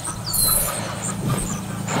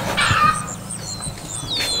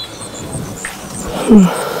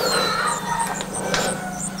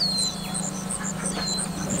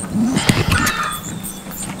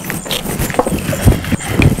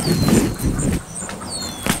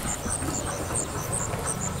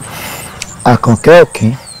 Àkànkẹ́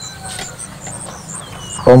ọ̀kín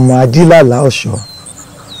ọmọ ajílàlá ọ̀ṣọ́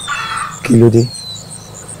kí ló dé.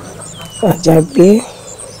 Àjàgbé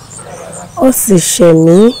ó sì ṣẹ̀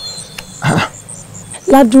mí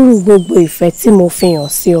ládùúrú gbogbo ìfẹ́ tí mo fi hàn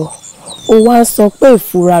sí ọ ó wá ń sọ pé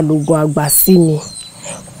ìfura lògùn àgbà sí mi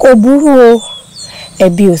kò burú o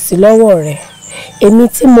ẹ̀bi ò sí lọ́wọ́ rẹ̀ èmi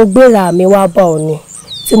tí mo gbéra mi wá bá ọ ni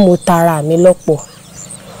tí mo tara mi lọ́pọ̀.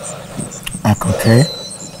 Àkànkẹ́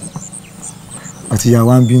àti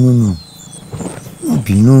ìyàwó ń bínú nù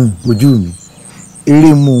bínú ojú mi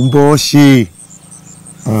eré mò ń bọ́ ṣe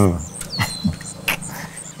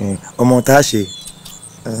ọmọ tá a ṣe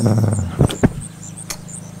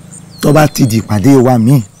tó bá ti di ìpàdé wa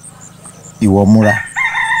míì ìwọ múra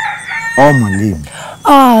ọmọ lè mi.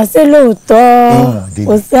 ṣé lóòótọ́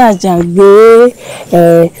kò sí Àjàgbé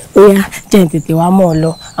oya jẹ́ n tètè wá mọ́ ọ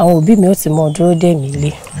lọ àwọn òbí mi ò ti mọ dúró dè mí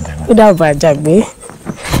lé ó dàbọ̀ Àjàgbé.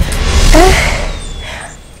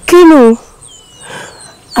 kínú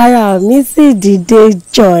ara mi sì dìde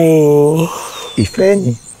jọ̀ìn. ìfẹ́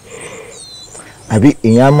ni àbí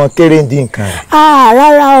èèyàn á mọ kéré ń dín nǹkan rẹ̀.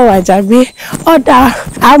 rárá o Àjàgbé ọ̀dà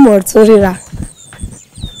àmọ̀ tó ríra.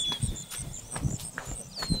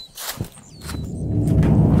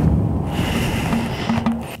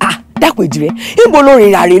 dákun èjì rẹ níbo ló rìn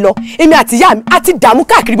ìrìn àrè lọ èmi àti ìyá mi àti dààmú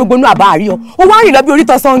káàkiri gbogbo inú àbá àríyọ ó wá rìn lọ bí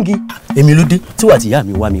orítan sangi. èmi ló dé tí wà tí ìyá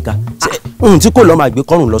mi wá mi ká ohun tí kò lọ́ máa gbé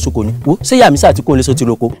kọ́rùn lọ sóko ni wo ṣé ìyá mi sáà tí kò ń lé sọ ti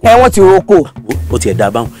roko. wọ́n ti roko. ó tiẹ̀ dá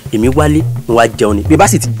báwọn èmi wálé ń wá jẹun ni bí bá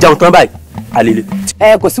sì ti jẹun tán báyìí alele.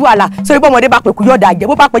 Kò sí wàhálà sórí bọ́mọdé bá pẹ̀kú yóò dàjẹ́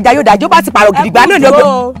bó bá pẹja yóò dàjẹ́ ó bá ti pààrọ̀ gidigba náà ni ó gbé.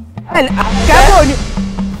 kẹ́kọ̀ọ́ ni.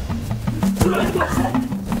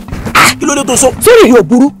 kí ló dé tó sọ. sórí ìrìn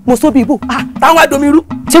òburú mo sọ bí ibò táwọn adomi rú.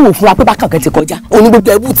 ṣé wò fún wa pé bákan kan ti kọjá òní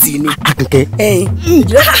gbogbo ẹbù tì í ni. Àkànkẹ́. ẹyin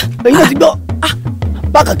náà ti gbọ́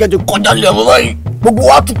bákan kan ti kọjá lé ọmọ báyìí gbogbo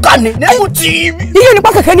wa tún ká ni. ẹbù tì í mi. iye nípa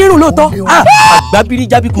kẹ̀kẹ́ ní irun lóòótọ́. àgbábírí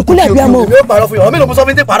jábí kùkù. Kúnlẹ̀ abiyamọ. èmi ò parọ́ fún yàrá mi ló mú sọ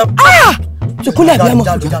fún mi parọ́. Kúnlẹ̀ abiyamọ.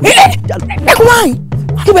 ẹkún wáyìn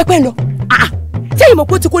kí wẹ́ẹ́ pẹ́ lọ. ṣé ìmọ̀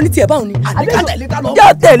pé ó ti kó ní tiẹ̀ báwọn ni.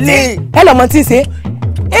 yóò tẹ̀lé ẹ lọ́mọ tí ń ṣe.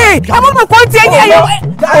 àmọ́ mọ̀ kó tiẹ̀ ní ẹ̀yọ́.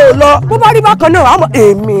 ò lọ bó bá rí bákan náà àmọ́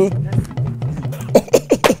èmi.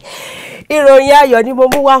 ìròyìn ayọ̀ ni mo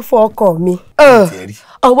mú wá fún ọkọ mi.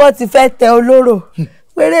 ọwọ́ ti fẹ́ tẹ olóró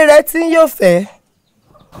péré rẹ tí ń yóò fẹ́.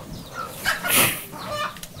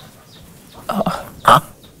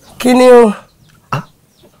 kí ni o.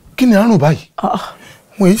 kí ni àrùn báyìí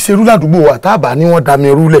wọn yìí ṣerú ládùúgbò wa táàbà ni wọ́n dá mi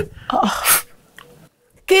rúlẹ̀.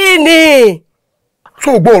 kí ni.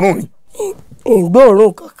 ṣó o gbóòórùn ni.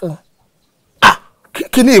 ìgbóòórùn kankan.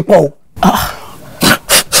 kí ni ipò o.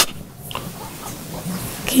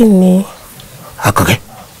 kí ni. Àkànkẹ́.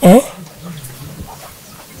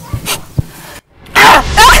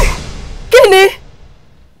 kí ni.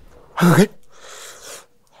 Àkànkẹ́.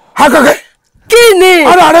 Àkànkẹ́. kí ni.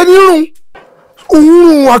 ara rẹ ní rùn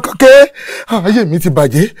òórùn Àkànkẹ́ ayé mi ti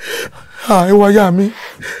bàjẹ́ ẹwà ya mi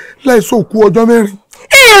láìsọ òkú ọjọ́ mẹ́rin.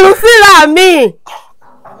 èrò síra mi.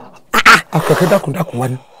 Àkànkẹ́ dákun wá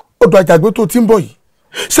ní ọ̀dọ̀ Àjàgbé tó ti ń bọ̀ yìí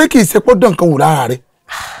ṣé kìí ṣe pọ́ dán nǹkan wò lára rẹ.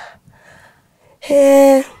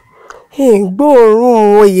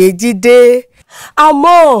 ìgbóòórùn Oyèjídé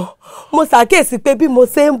àmọ́ mo ṣàkíyèsí pé bí mo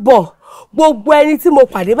ṣe ń bọ̀ gbogbo ẹni tí mo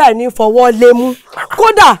pàdé báyìí ní fọwọ́ lé mú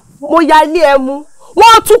kódà mo ya ilé ẹ mú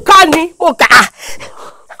wọ́n tún ká ni mo kà á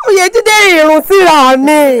Oyèjídé ìrùn síra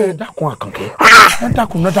mi. dákun Àkànkẹ́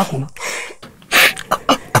dákun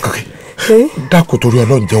Àkànkẹ́ dákun torí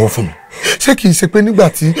Ọlọ́run jẹ́wọ́ fún mi ṣé kìí ṣe pé nígbà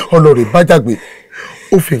tí ọlọ́rẹ̀ bá Jàgbé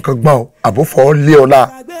ó fi nǹkan gbá ọ àbófọ́ lé ọlá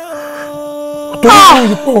tó ń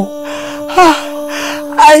rí pọ̀.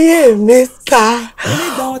 ayé mi ta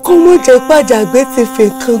kó mú jẹ pàjàgbé ti fi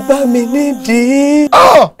nǹkan gbá mi nídìí.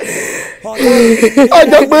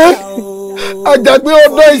 Àjàgbé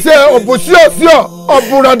ọdọ iṣẹ́ ọ̀bùsíọ̀síọ̀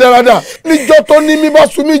ọ̀bùn radarada níjọ́ tó ní mi bá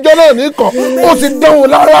sun mí ìjọ náà nìkan ó sì dánwò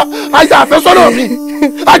lára ayé àfẹ́sọ́nà mi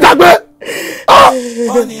Àjàgbé.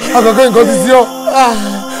 Àkànkẹ́ nǹkan ti sí ọ.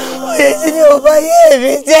 Oyèjídé ò bá yé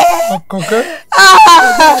mi jẹ́. Àkànkẹ́.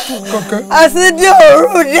 àṣídì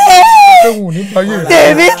òru dé.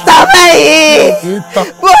 tèmi ta báyìí.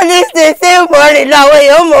 bó ní ṣèṣe mọ́rin làwọn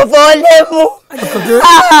èèyàn mọ̀ fọ́ lé mú.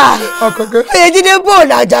 Oyèjídé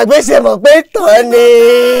bóòlù Àjàgbé ṣe mọ̀ pé tán ni.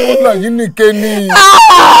 ó là yín nìke ni.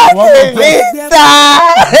 tèmi ta.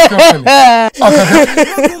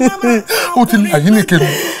 Àkànkẹ́ ó ti là yín nìke ni.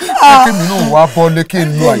 kémi náà wá bọ́ lé kí n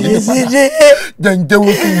lo àyè nípa jẹ́ ń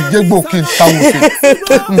jẹ́wọ́ kí n jẹ́gbò kí n táwọn òkè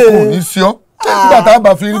n kò ní sí ọ́ nígbà tá a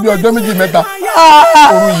bá fi rí bí ọjọ́ méjì mẹ́ta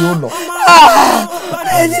oorun yìí ó lọ.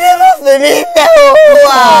 Ẹ̀jídé má fi mí fẹ́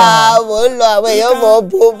o mo ń lọ àwọn èèyàn mọ̀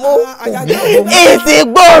bò mú ìtì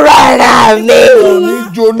gbòòrò ara mi. òní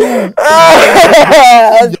jonú.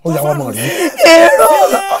 ó yà wá mọ̀ rí. èrò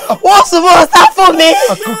wọ́n sùn mọ́ sá fún mi.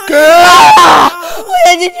 Àkànkẹ́.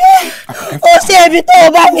 Ẹ̀jídé ó ṣe ibi tó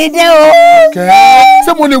o bá mi dé o.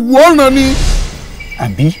 ṣé mo lè wù ọ́ ràn ni.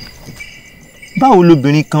 àbí báwo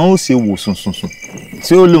lobìnrin kan ó ṣe wò sùnsùnsùn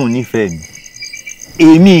tí ó lóun nífẹ̀ẹ́ mi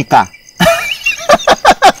èmi ìkà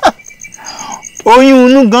oyún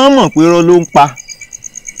inú gan mọ̀ pé irọ́ ló ń pa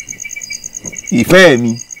ìfẹ́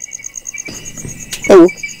mi ẹ wo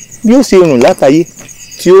bí ó ṣe rùn látayé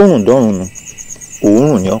tí ó rùn dọ́run nù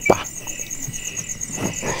òórùn ni ó pa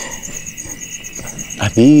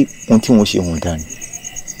àbí ohun tí mo ṣe wọ̀n dání.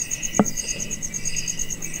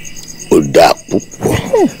 ó dáa púpọ̀.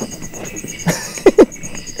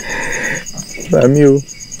 bá mi o.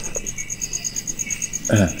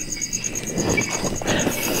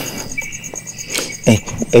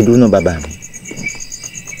 ẹ dúró náà bàbá mi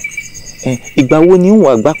ìgbà wo ni ń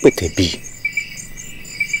wà gbá pẹ̀tẹ̀ bí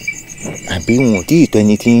àbí wọn ò tí ì tọ́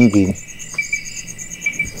ẹni tí ń gbé ni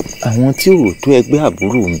àwọn tí ò rò tó ẹgbẹ́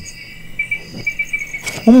àbúrò mi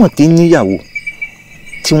wọ́n mọ̀ tí ń níyàwó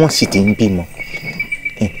tí wọ́n sì ti ń bímọ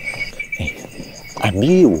àbí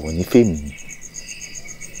èèwọ̀ ní fèmí ni.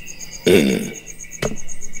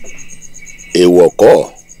 èèwọ̀ kọ́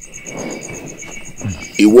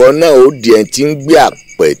ìwọ náà ó di ẹni tí ń gbé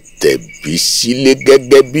àpẹ̀tẹ̀ bí sílé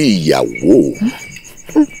gẹ́gẹ́ bí ìyàwó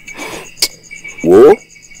wò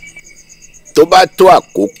tó bá tó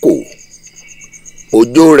àkókò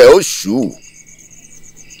ọjọ́ rẹ̀ ó ṣú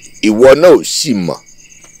ìwọ náà ò sì mọ̀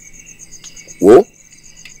wò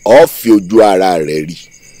ó fi ojú ara rẹ̀ rí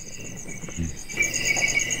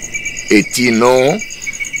etí inú.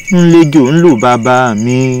 ń lejò ń lò bàbá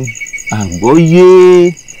mi àgbọ́yé.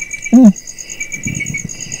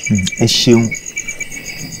 ẹ ṣeun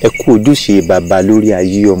ẹ kú ojúṣe bàbá lórí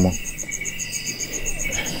ayé ọmọ.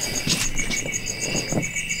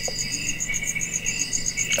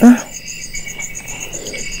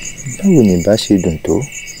 báwo ni bá ṣe dùn tó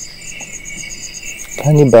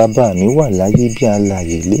ká ní bàbá mi wà láyé bí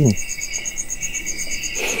alààyè lẹ́yìn.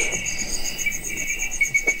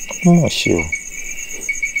 mọ̀ ṣe o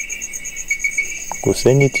kò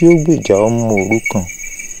sẹ́ni tí ó gbèjà ọmọ òrukàn.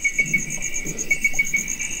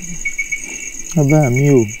 bàbá mi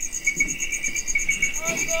o.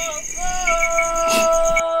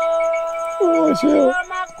 mọ̀ ṣe o.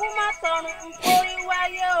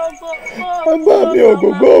 bàbá mi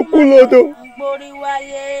ògògó kú lódò.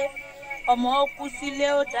 ọmọ kú sílé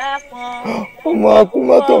ó dáa kan. ọmọ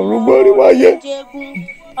akúmọ̀tọ̀run gbórí wáyé.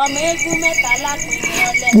 ọmọ eégún mẹ́ta lápẹ̀ ní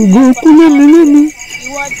ọlẹ́. gbogbo kú lémi.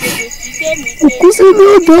 ìwọ jèrè sí kémi òkú sínú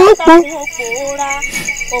odò ọ̀pọ̀.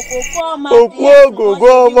 òkú ògògó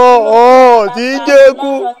ọmọ ọ̀hún tí í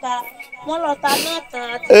jẹ́gún. wọ́n lọ ta náà tán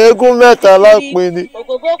àti. eégún mẹ́ta lápẹ̀ ni.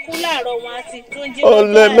 ògògó kú láàárọ̀ wọn àti tún jí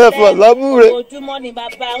ọ̀lẹ mẹ́fà lábúrè. ojúmọ́ ni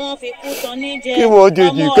bàbá wọn fi kú tán níjẹ. kí wọ́n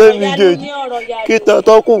jèjì kémi jèjì kí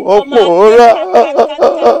tọ́tọ́kùn ọ̀pọ̀ ọ̀rá.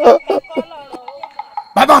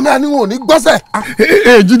 bàbá mi àní wọn ò ní gbọ́sẹ̀.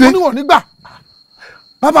 Jídé wọn ní wọn ò ní gbà.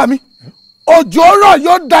 bàbá mi òjò rọ̀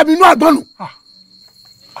yóò dà mí inú àgbọ̀nù.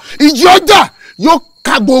 ìjì ọjà yóò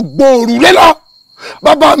ka gbogbo òrùlé lọ.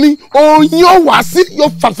 bàbá mi oyin yóò wá sí yóò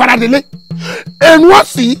fàfara délé. ẹnu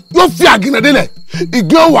ọ̀sìn yóò fi àgìnà délẹ̀.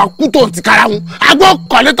 ìgbín ọ̀wà kú tó ti kára wọn. agbọ́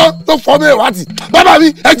kọ̀lẹ́tọ̀ yóò fọ́ mi ìwà tì. bàbá mi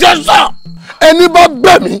ẹ jẹ́ sọ ẹni bá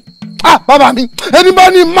bẹ̀ mí. bàbá mi ẹni bá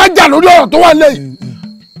ní májà lórí ọ̀rọ̀ tó wà lẹ́yìn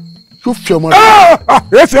yóò fi ọmọ rẹ.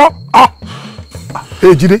 ẹ fi ọ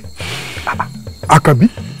Jídé Àkànbí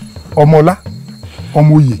ọmọọlá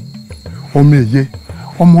ọmọ oyè ọmọ èyẹ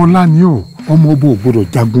ọmọọlá ni ó ọmọ ọba ò gbọdọ̀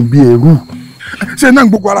jagun bí ẹrú. ṣé náà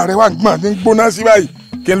gbogbo ara rẹ wà gbọ́n ní gbóná sí báyìí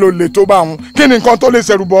kí ló lè tó bá wọn kí ni nǹkan tó lè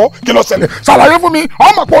ṣẹ̀rù bọ́ kí ló ṣẹlẹ̀ ṣàlàyé fún mi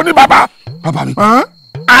ọmọ pọ̀ ní bàbá. bàbá mi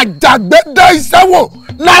Àjàgbé dá iṣẹ́ wò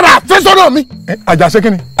lára àfẹ́sọ́nà mi. Àjàṣe kí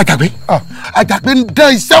ni. Àjàgbé Àjàgbé ń dá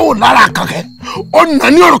iṣẹ́ wò lára Àkànkẹ́ ó nà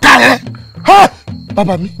ní òrùka rẹ̀.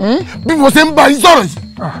 bàbá mi bí mo ṣe ń bá yín sọ̀rọ̀ yìí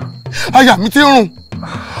àyà mi ti ń rùn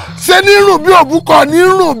ṣé ní rùn bí òbúkọ ní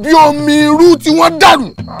rùn bí omi irú tí wọ́n dànù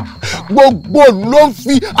gbogbo ló ń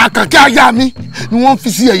fi Àkànkẹ́ aya mi ni wọ́n fi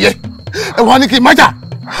sí ẹ̀yẹ ẹ wá ní kí n má jà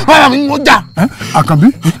bàbá mi mo jà. Àkànbí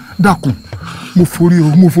dákun mo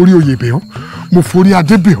forí oyè bẹ̀ ọ́ mo forí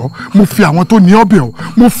adé bẹ̀ ọ́ mo fi àwọn tó ní ọ bẹ̀ ọ́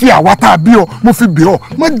mo fi àwa tá a bí ọ mo fi bẹ̀ ọ́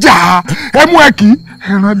mo jà á ẹ mú ẹ kì í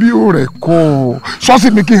ẹran bí ó rẹ̀ kọ́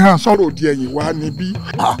ṣọ́ọ̀ṣì mi kí n hàn sọ̀rọ̀ òdi ẹ̀yìn wá níbí.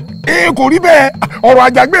 kò rí bẹ́ẹ̀ ọ̀rọ̀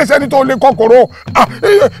Àjàgbé ìṣẹ́ni tó lé kọ́kọ́rọ́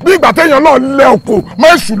bí ìgbà téèyàn náà lẹ òkò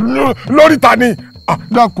mẹ́sù lórí ta ni.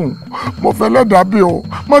 dákun mo fẹ́ lẹ́dàá bí ọ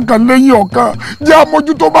mọ̀kàn lẹ́yìn ọ̀kan jẹ́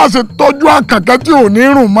amójútó bá ṣe tọ́jú Àkànkẹ́ tí ò ní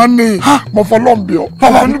rùn mọ́ ni mo fọlọ́ bí ọ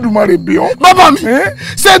bàbá mi dùn mọ́ rè bí ọ. bàbá mi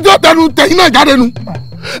ṣé tó tẹnu tẹ̀yìn náà jáde nu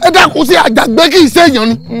ẹ dákun sí Àjàgbé kì í ṣe èèyàn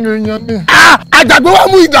ni. Àjàgbé wa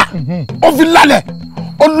mú ìdà ó fi lálẹ̀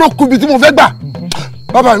ó lókun ibi tí mo fẹ́ gbà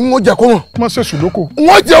bàbá mi wọ́n jẹ́ kó wọn. má ṣe sùlókò.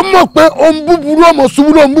 wọ́n jẹ́ mọ̀ pé ohun búburú ọmọ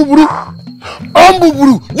ṣubú ló ń búburú ohun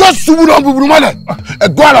búburú yóò ṣubú ló ń búburú mọ́lẹ̀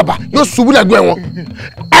ẹ̀gbọ́n àràbà yóò ṣubú lẹ́gbẹ́ wọn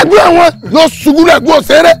ẹgbẹ́ wọn yóò ṣubú lẹ́gbẹ́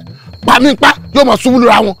òṣèré pàmípa yóò máa ṣubú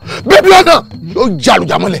lóra wọn bébí ọ̀nà yóò jẹ́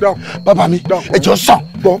àlùjá mọ́lẹ̀ bàbá mi ẹ̀jọ̀ sàn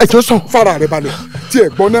ẹ̀jọ̀ sàn. fara rẹ balẹ̀ tí ẹ̀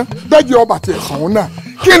gbọ́n ná bẹ́ẹ̀ni ọba tí ẹ̀ sàn wọn náà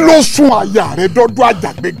kí ló sún àyà rẹ dọ́dọ́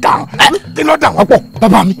Àjàgbé gan kí ló dà wọ́n pọ̀.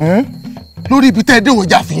 bàbá mi lórí ibi tẹ́ ẹ dé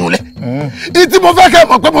òjà fìyàn lẹ̀ ìtí mo fẹ́ kẹ́ ẹ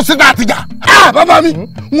mọ̀ pé mo ṣe náà ti jà bàbá mi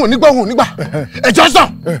n ò ní gbọ́ n ò ní gbà ẹjọ́ sàn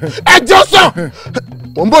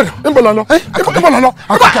mò ń bọ̀ ní. ń bọ̀ lọ́lọ́ ń bọ̀ lọ́lọ́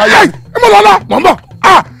Àkànkẹ́ ayé ń bọ̀ lọ́lọ́ mò ń bọ̀.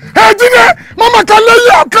 Jídé mọ́mọ́ kan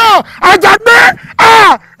lẹ́yìn ọ̀kan Àjàgbé.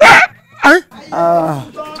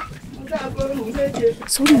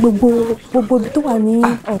 sórí gbogbo ibi tó wà ní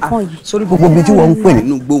ọ̀kan yìí. sórí gbogbo ibi tí wọ́n ń pè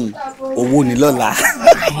nínú gbóhùn owó ni lọ́la.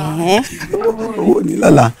 owó ni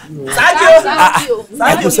lọ́la.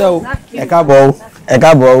 ẹ kú sẹ́ o ẹ káàbọ̀ o ẹ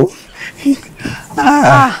káàbọ̀ o.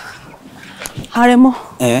 Àrẹ̀mọ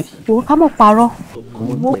wò ká mọ̀ parọ́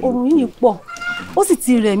wo oorun yìí pọ̀ ó sì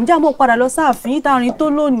ti rẹ̀ mí já mọ́ padà lọ sáàfin táàrin tó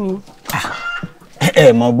lónìí.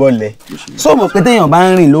 ẹ mọ gbọ́lẹ̀ sọ mọ̀ pé téèyàn bá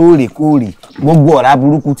ń rìn lóòrèkóòrè gbogbo ọ̀rá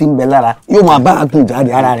burúkú tí ń bẹ lára yóò máa bá àkùn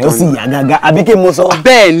jáde ara rẹ̀ ó sì yá gágá àbí kí mo sọ.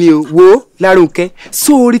 bẹ́ẹ̀ ni o wo Lárúnkẹ́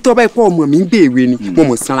sórí tó bá ipò ọmọ mi ń gbèwé ni mo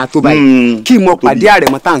mọ̀ sanra tó báyìí kí mo pàdé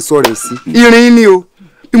Àrẹ̀mọ tá à ń sọ rẹ̀ sí irin ni o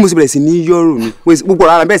bí mo sì bẹ̀rẹ̀ sí ní yọ̀rò mi gbogbo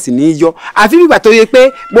ara bẹ̀rẹ̀ sí ní yọ àfi bí ìgbà tó yẹ pé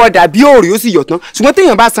bọ́ọ̀dà bí òòrì ó sì yọ̀ tán ṣùgbọ́n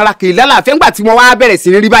téèyàn bá sanra kiri lálàáfíà ńgbà tí mo wá bẹ̀rẹ̀ sí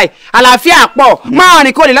ní rí báyìí àlàáfíà pọ̀ máa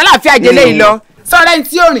rìn kò lè lálàáfíà jẹlé yìí lọ. sọ̀rọ̀ ẹni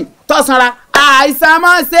tí ò rìn tó sanra àìsàn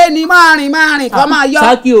máa ń ṣe ni máa rìn kọ́ máa yọ.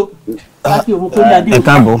 sákì o ẹ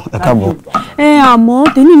káàbọ̀ ẹ káàbọ̀.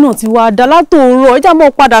 àmọ́ tèmi náà ti wá dá látòórọ̀ ẹja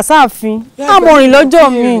mọ́ padà sáàfin àmọ́ rìn lọ́jọ́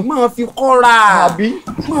mi. máa fi kọ́ra àbí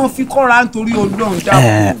máa fi kọ́ra nítorí Ọlọ́run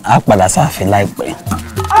dákun. á padà sáàfin láìpẹ́.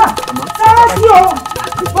 sáàkì o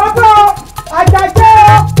bàbá Àjàgbé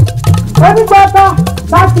Onigba Ota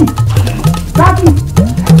sáàkì.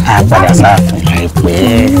 á padà sáàfin láìpẹ́.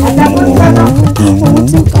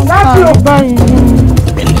 sáàkì o báyìí.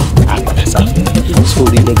 á padà sáàfin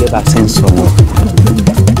sórí gẹ́gẹ́ bá a ṣe ń sọ lọ.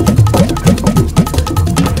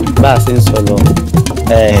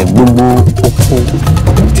 Gbogbo oko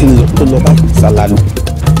tó lọ bá Sàlàlú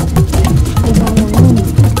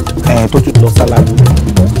tó tún lọ Sàlàlú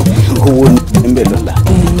owó níbẹ̀ lọ́la.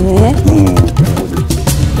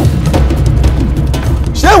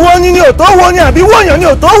 ṣé wo ni ò tó wo ni àbí wọ̀nyàn ni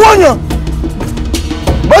ò tó wọ̀nyàn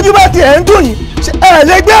bójú bá tiẹ̀ ń dùn yín ẹ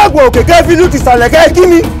lè gbé àgbọ̀n òkè kẹ́ fi lù ti sàlẹ̀ kẹ́ kí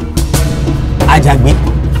ni. Àjàgbé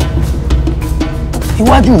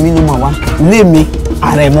iwájú mi ló mọ̀ wá lémi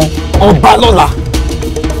Àrẹ̀mọ ọba lọ́la.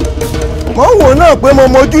 mo wò náà pé mo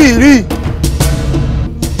mojú ìrí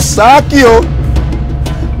sáàkì o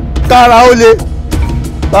kára ó le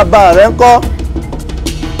bàbá rẹ̀ ń kọ́.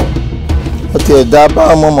 ó ti ẹ̀dá bá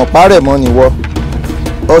ọmọ mọ̀pá rẹ̀ mọ́ nìwọ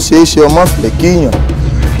ó ṣeé ṣe ọmọ fẹ́ kíyàn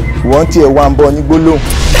wọ́n tiẹ̀ wá ń bọ̀ ní gbólóhùn.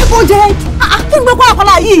 kẹ́kọ̀ọ́ jẹ́ kí n gbogbo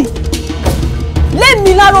àkọlà yìí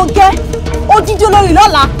lémi Láròkẹ́ odidi olórí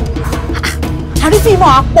lọ́la àrífín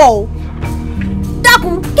mọ́ àpọ̀ o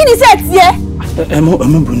dákun kí ni iṣẹ́ tiẹ̀. ẹ mọ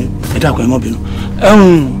bínú ẹ dákun ẹ mọ bínú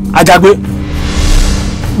Àjàgbé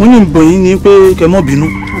mo ní ìbòyín ni pé kẹ mọ bínú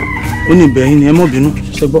ó ní ìbẹ̀yìn ni ẹ mọ bínú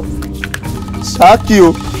ṣe gbọ́. sáàkì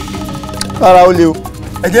o kára ó le o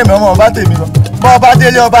ẹ jẹ́ mi ọmọ ọba tèmi lọ bọ́ ọba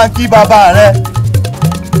délé ọba ń kí bàbá rẹ.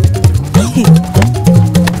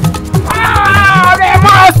 ààrẹ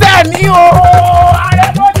máa ṣẹ̀ mí o ààrẹ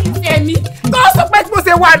mọ́ ní ṣẹ̀ mí tó sọ pé bó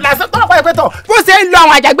ṣe wà lásán tó lọ́pàá ìpẹ́tọ̀ bó ṣe ń lo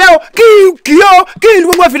àwọn Àjàgbé o kí n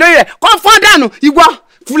gbogbo fi lórí rẹ̀ kó fọ́ dànù ìwọ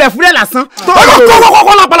fúlẹ̀fúlẹ̀ lásán.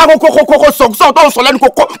 kókó lápá kókó sọ tó sọ lẹ́nu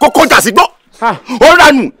kókó jà sí gbọ́ ó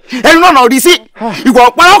dànù ẹnu náà rí sí ìwọ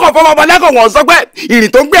ọ̀pọ̀lọpọ̀ fọmọ lẹ́kọ̀ọ́ wọn sọ pé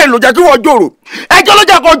ìrìn tó ń gbé ẹnu ló jẹ́ kí wọ́n jòrò ẹjọ́ ló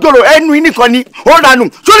jẹ́ kó jòrò ẹnu yìí nìkan ni ó dànù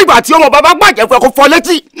sórí ìgbà tí ọmọ bàbá gbàjẹ́ fún ẹ kó fọ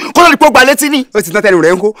létí kó lórí pé ó gba létí ni. ó ti tán tẹnu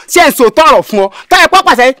rẹ̀ ń kó ṣé ẹ̀ ń so tọrọ fún ọ táyà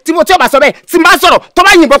pápásẹ̀ tí mo tí ò bá sọ bẹ́ẹ̀ tí n bá sọ̀rọ̀ tó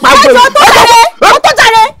bá yìnbọn pa á gbé mi. ó tó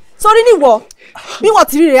jàre sórí níwọ bí wọ́n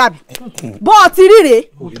ti ríre àbí bọ́ ọ ti ríre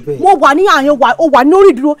mo wà ní àyàn ó wà ní orí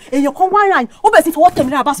ìdúró èèyàn kan wá ràn ó bẹ̀rẹ̀ sí fọwọ́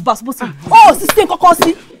tẹ̀mí náà báṣubàṣu bó sì ó sì sí kankan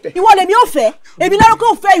sí ìwọ lèmi ò fẹ́ èmi Láròkẹ́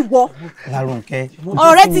ò fẹ́ ìwọ. Láròkẹ́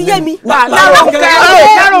ọ̀rọ̀ rẹ ti yé mi.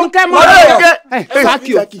 Láròkẹ́ mọ́ Láròkẹ́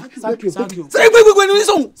sákì o ṣé gbégbé ní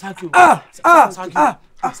sóhun.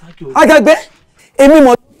 Àjàgbé èmi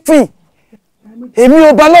mọ̀ fín èmi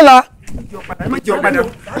ò bá lọ́la.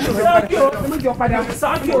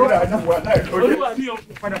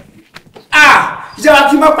 ìjọba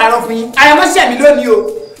kí n má parọ́ fún yín àyàmọ́sẹ̀ mi lónìí o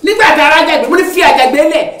nígbà tí ara Àjàgbé mo ní fi Àjàgbé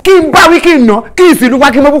lẹ̀. kí n bá wí kí n nà kí n sì lu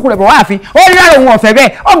wá kí n mọ́ búkú rẹ̀ bọ̀ wá àfin ó rí àrò òun ọ̀fẹ́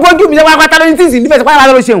bẹ́ẹ̀ ó gbójú mi sẹ́wọ́n apáta lórí tí ì sì nífẹ̀ẹ́ sẹ́wọ́n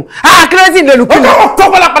apáta ló ṣeun kírẹ́sì ń lè lù kí n. ó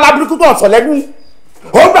kọ́ pálapàla burúkú tó ọ̀sọ̀ lẹ́nu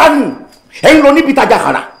ó dànù ẹ̀yin lọ níbi ìtajà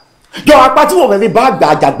kàrà jọ apá tí wọ́n fẹ́ fi bá àgbà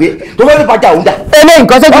Àjàgbé tó fẹ́ fi bá jà òun jà. eléyìí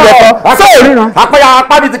nǹkan sójú rẹ̀ kọ́ sóò ríran. àpẹyà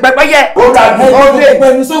apá mi ti pẹpẹ yẹ. ó dànù ó dé.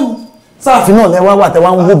 sáàfin náà lẹ́wà wà tẹ́wà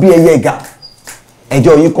ń wó bí ẹyẹ ìgà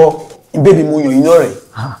ẹjọ́ yìí kọ́ ìbéèrè mo yàn iná rẹ̀.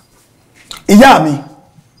 ìyá mi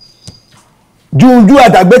jújú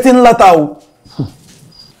Àjàgbé tí ń láta o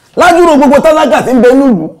lájúrò gbogbo tálákà tí ń bẹ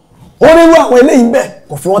nílùú onírú àwọn eléyìí bẹ́ẹ̀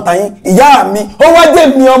kò fi wọ́n ta yín ìyá mi ó wá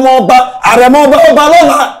jẹ́ mi ọmọ ọba Àrẹ̀mọ ọba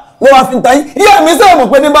lọ́la ló wá fi ta yín ìyá mi sẹ́yìn mọ̀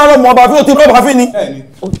pé ní bá rọmọ ọba fi ó ti rọ́bà fi ni.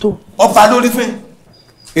 ọba lórí fẹ́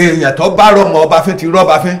èèyàn tó bá rọmọ ọba fẹ́ ti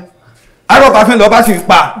rọ́bà fẹ́ arọ́bà fẹ́ lọ́ba sì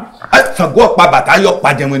pa Ṣàngó ọ̀pá bàtà yọ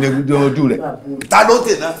pàjẹ́mọ̀ ní ojú rẹ̀ ta ló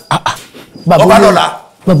tè náà ọba lọ́la.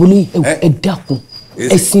 Babolóyè ẹ dákun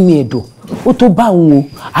ẹ sinmi ẹ̀dọ̀ ó tó bá òun o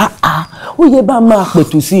ó yẹ bá máa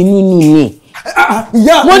pẹ̀tù sí inú ni.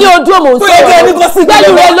 mo ní ojú ọmọ sọ̀rọ̀ gbẹ́lú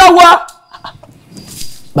rẹ lọ́wọ́.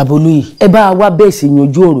 Babolóyè ẹ bá wa bẹ́ẹ̀ sì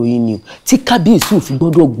yanjú ọ̀rọ̀ yìí ni o tí kábíyèsí ò fi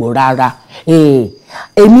gbọ́dọ̀ gbọ́ rárá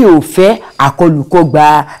èmi ò fẹ́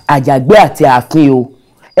àkọlùkọgba Àjàgbé àti ààfin o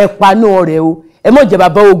ẹ paná rẹ o ẹ mọ̀ jẹ́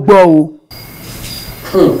bàbá o gbọ́ o.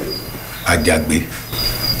 Àjàgbé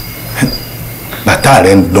bàtà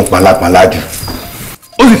rẹ̀ ń dún palápalá jù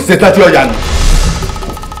ó sì ṣe tán tí ọ̀yà nù.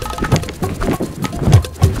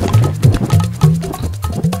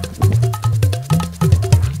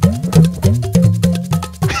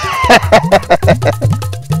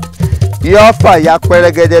 yóò fàya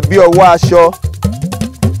pẹrẹgẹdẹ bí ọwọ́ aṣọ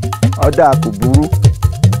ọ̀dà kò burú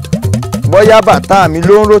bóyá bàtà mi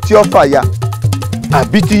ló ń ró tí ó fàya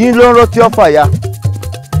àbí tiyín ló ń ró tí ó fàya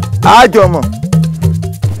àjọmọ̀.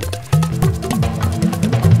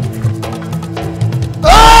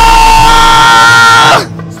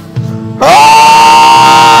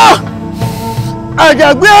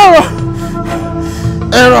 Àjàgbé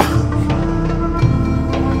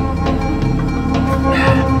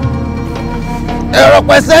ẹ̀rọ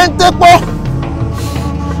pẹ̀sẹ̀ ń tẹ́pọ̀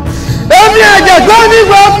èmi Àjàgbé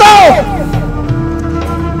Onigba Ota o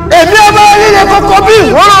èmi ọba líle kọ́kọ́ bí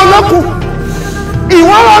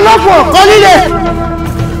ìwọ́rọ̀ ọlọ́kùn ọ̀kọ́ líle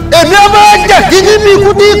èmi ọba jẹ̀kí níbi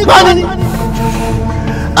ikú tí ń pani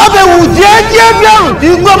abẹ̀wò díẹ̀ bí àrùn tí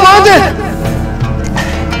ń gbọ́ mọ́dé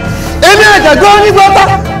èmi Àjàgbé Onigba Ota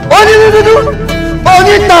onídúdú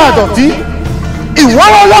oníta àdọ̀tí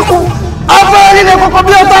ìwọ́rọ̀ ọlọ́kùn ọba líle kọ́kọ́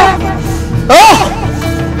bí ọ̀tá.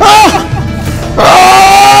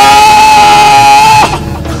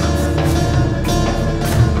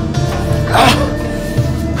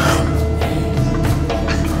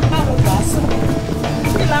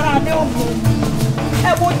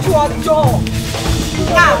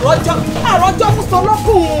 àròjọ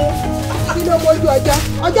mùsùlùkùn. kí ló mójú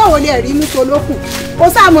ọjọ́ wo lè rí mùsùlùkùn ó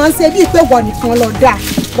sáà máa ń ṣe bíi pé wọ́n nìkan lọ dà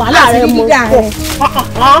wàhálà rẹ mọ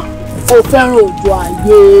pọ̀ o fẹ́ràn òjò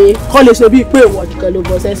àyè kọ́ lè ṣe bíi pé ìwọ nìkan ló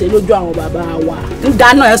bọ́ sẹ́sẹ̀ lójú àwọn bàbá wa. ń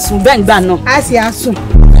dáná ẹ̀sùn bẹ́ẹ̀ ń gbà náà. a sì á sùn.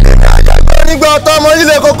 Onigba Ota ọmọ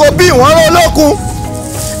líle koko bí ìwọ́n rán olókun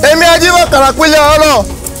èmi ajímọ̀ kàràpínlẹ̀ ọ̀rọ̀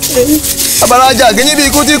abalajà gíní bí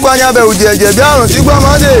ikú tí pààyàn abẹ òjì ẹ̀jẹ̀ bí àrùn tí gbọ́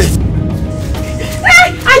máa dé.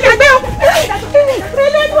 Àjàgbé o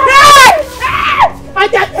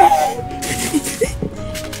Àjàgbé.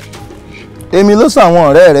 Èmi ló sọ àwọn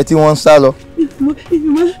ọ̀rẹ́ rẹ tí wọ́n ń sá lọ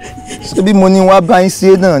ṣé bí mo ní wá bá yín sí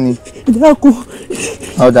náà ni. dákun.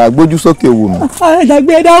 ọ̀dà gbójú sókè wò mí.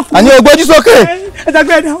 Àjàgbé dákun. àní o gbójú sókè.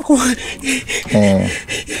 Àjàgbé dákun.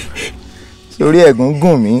 sórí ẹ̀gún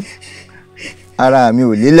gùn mí ara mi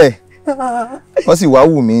ò lélẹ̀ ó sì wá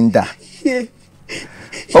wù mí ń dà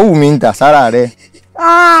ó wù mí ń dà sára rẹ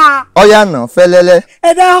ọyà nà fẹ́lẹ́lẹ́.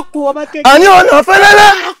 ẹ dákun ọba kékeré. àní ọ̀nà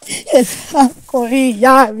fẹ́lẹ́lẹ́. ẹ dákun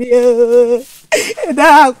ìyá mi o ẹ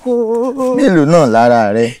dákun. mélòó náà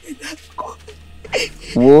lára rẹ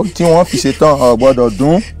wo tí wọ́n fi ṣetán ò gbọ́dọ̀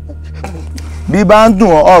dún bí bá ń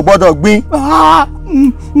dùn ò gbọ́dọ̀ gbín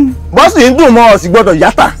bó sì ń dùn mọ́ ò sì gbọ́dọ̀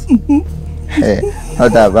yàtà.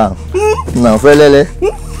 ọ̀dà bá nà fẹ́lẹ́lẹ́.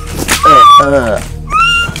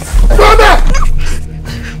 bọ́dà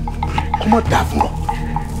ọmọ dà fún ọ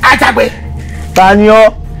Àjàgbé. ta ni ọ.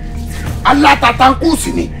 alátàtàkù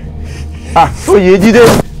sí ni. Oyè Jídé.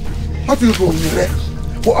 wọ́n ti ròyìn rẹ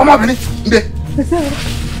ọmọbìnrin ń bẹ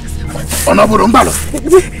ọ̀nà òbòdò ń gbà lọ.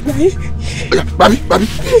 bàbí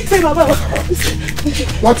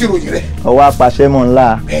wọ́n ti ròyìn rẹ. ọwọ́ apàṣẹ mọ̀ ńlá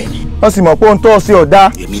wọ́n sì mọ̀ pé ohun tó ṣe ọ̀dá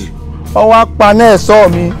ọwọ́ apaná ẹ̀ṣọ́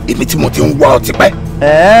mi. èmi tí mo ti ń wá ọ tipẹ́.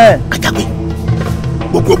 Àjàgbé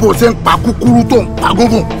gbogbo bó ṣe ń pa kúkúrú tó ń pa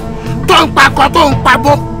gúngùn tó ń pa akọ tó ń pa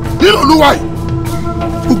bọ́ nínú olúwa yìí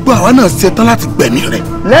gbogbo àwa náà ṣetán láti gbẹ̀mí rẹ̀.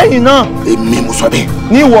 lẹ́yìn náà. èmi mo sọ bẹ́ẹ̀.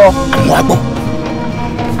 níwọ. àwọn àgbọ̀.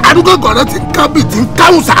 arúgbó gọ̀ọ́rẹ́ ti ń ká bíi ti ń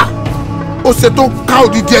káhùn sá. ó ṣe tó ká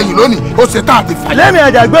odidi ẹ̀yìn lónìí ó ṣe tá àti fàyè. lẹ́mí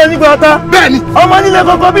Àjàgbé Onigba Ota. bẹ́ẹ̀ni. ọmọ nílé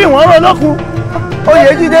kọ́kọ́ bí ìwọ̀n rọ̀ lọ́kùn.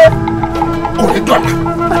 Oyè Jídé. kò ní dọ̀là.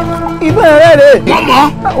 ibẹ̀ rẹ̀ rè. wọ́n mọ̀.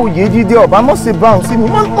 Oyè Jídé ọ̀bá mọ̀ sí báwọn sí mi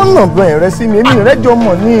wọ́n nà bẹ̀rẹ̀ rẹ sí mi èmi rẹ̀ jọ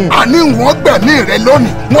mọ̀ ní. àní wọ́n gbẹ̀mí rẹ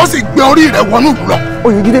lónìí wọ́n sì gbé orí rẹ wọnú ìlú lọ.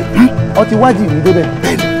 Oyè Jídé ọtí wájú ìlú débẹ̀.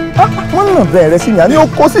 bẹ́ẹ̀ni. wọ́n nà bẹ̀rẹ̀ sí mi àní ó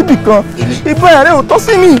kó síbì kan ibẹ̀ rẹ̀ ò tọ́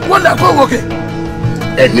sí mi. wọ́n lè kó wòkè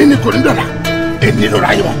ẹni ni kò ní dọ̀là ẹni ló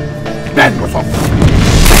ráyè wọn bẹ́ẹ̀ ni mo sọ.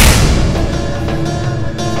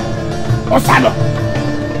 ọ sá lọ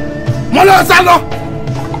mo lọ sá lọ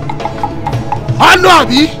ọ lọ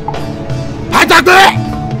àbí Àjàgbé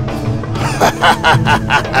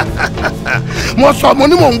mo sọ mo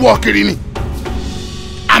ní mò ń wọ kiri ni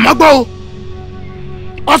àmọ́ gbọ́ o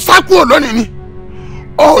ọ sá kúrò lónìí ni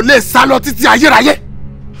o ò lè sá lọ títí ayérayé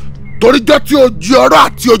toríjọ́ tí ojú ọ̀rọ̀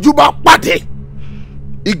àti ojú bá pàdé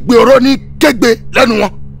ìgbèrò ní kégbe lẹ́nu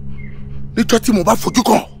wọn níjọ́ tí mo bá fojú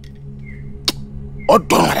kàn ọ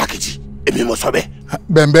dọ̀rùn alákejì èmi mo sọ bẹ́ẹ̀.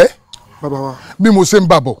 bẹ̀m̀bẹ́ bí mo ṣe ń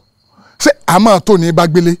bàbọ̀ ṣé a máa tó ní bá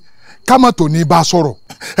gbélé ká máa tó ní bá sọ̀rọ̀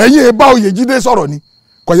ẹ̀yin ẹ bá Oyè Jídé sọ̀rọ̀ ni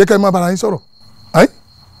kò yẹ ká ẹ má bára yín sọ̀rọ̀.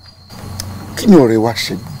 kí ni ọ̀rẹ́ wa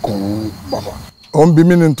ṣe gan-an bàbá. ó ń bi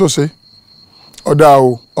mí ní tó ṣe ọ̀dà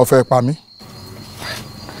o ọ̀fẹ́ pa mí.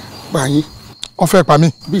 pa yín. ọ̀fẹ́ pa mí.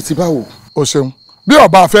 bíi ti báwo. o ṣeun bí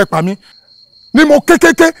ọba fẹ́ pa mí ni mo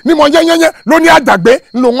kékeré ni mo yẹ́nyẹ́nyẹ́ ló ní Àjàgbé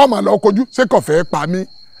ńlò wọn mà lọ kojú ṣé kò fẹ́ pa mí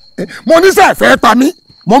mo ní sẹ́ ẹ̀ fẹ́ pa mí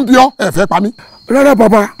mo ń bí ọ́ ẹ̀ fẹ́ pa mí. rárá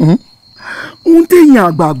bàbá ń tẹ̀yìn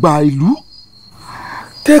àgbààgbà ìlú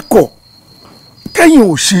tẹ́kọ̀ tẹ́yìn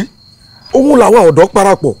ò ṣe òun làwa ọ̀dọ́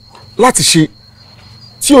parapọ̀ láti ṣe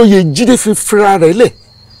tí oyè Jídé fi fira rẹ̀ lẹ̀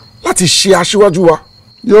láti ṣe aṣíwájú wa.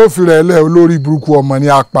 yóò fi rẹ̀ lẹ̀ olórí burúkú ọmọ ní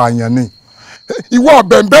apààyàn ni ìwọ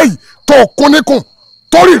bẹ̀ǹbẹ̀ yìí tó kún níkùn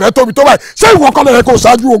torí rẹ̀ tóbi tó báyìí ṣé ìwọ kọ́ ló yẹ kó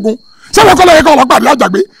ṣáájú ogun ṣé ìwọ kọ́ ló yẹ kó ọlọ́pàá ní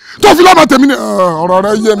Àjàgbé tó fi lọ́mọ tèmi ni ọ̀rọ̀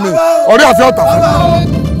rẹ̀ yé mi ọ̀rẹ́ àfi ọ̀tà fún.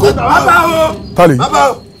 tali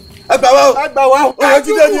ẹ gbà wá o oyè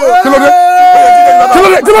Jídé ni o. kí ló dé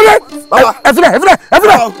ẹ filẹ̀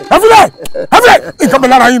nǹkan bẹ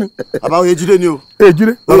lára yín ni. bàbá oyè Jídé ni o.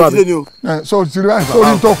 Jídé ni o. sórí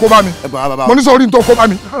tó kó bá mi mo ní sórí tó kó bá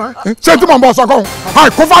mi ṣé tí mo ń bọ̀ sọ́kọ̀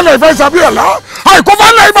àìkófálẹ̀ ìfẹ́ ṣe bí ẹ̀lá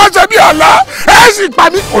àìkófálẹ̀ ìfẹ́ ṣe bí ẹ̀lá ẹ̀ sì pa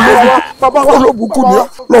mí olóbùkún ni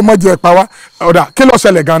lọ́mọ jẹ pa wá ọ̀dà kí ló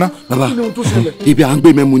ṣẹlẹ̀ gan-an. bàbá ibi à ń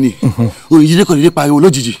gbé mẹ́mu ni oyè Jídé kò ní lè pariwo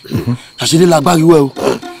lójijì àṣírí lágbáriwẹ̀ o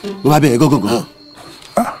ló bá bẹ̀rẹ̀ gángan.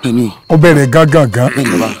 ó bẹ̀rẹ̀ gángan.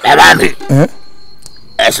 bàbá mi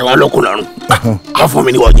ẹsẹ̀ wọn ló kù lọ́rùn kọ́ fún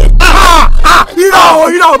mi ní wọ́n jẹ.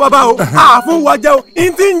 irọ́ o bàbá o fún wa jẹ́ o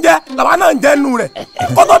n ti ń jẹ làwa náà ń jẹ́ nù rẹ̀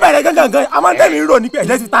kó tó bẹ̀rẹ̀ gángan a máa ń tẹ̀lé rò ní pé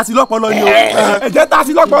ẹ̀jẹ̀ ti ta sí lọ́pọlọ ni o ẹ̀jẹ̀ ta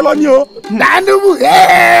sí lọ́pọlọ ni o. nàdúbù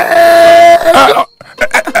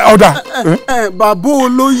ọ̀dà. bàbá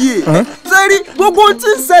olóyè sẹ́rí gbogbo tí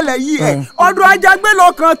ń ṣẹlẹ̀ yìí ọdún Àjàgbé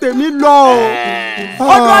lọ́kàn tèmi lọ o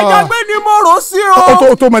ọdún Àjàgbé ni mo rò sí o.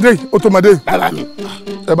 ó tó mọdé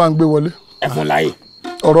ẹ bá ń gbé wọlé. ẹ fún láyè.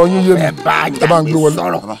 ọ̀rọ̀ yín yé mi ẹ bá ń gbé wọlé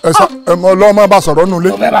ọlọ́wọ́ máa bá sọ̀rọ̀ nù lé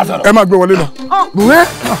ẹ máa gbé wọlé lọ.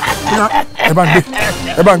 ẹ bá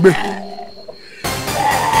ń gbé.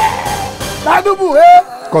 ládùúgbò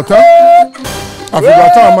kọ̀tá àfìgbà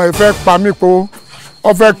táwọn ọmọ ìfẹ́ pa mí po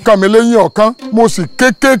ọfẹ́ kàn mí lẹ́yìn ọ̀kan mo sì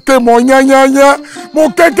kékeré mọ yányányá mo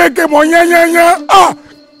kékeré mọ yányányá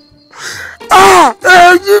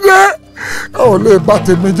Jídé ò lè bá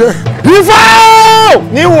tèmi jẹ́. Ifá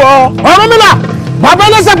níwọ̀ Ọ̀rúnmìlà bàbá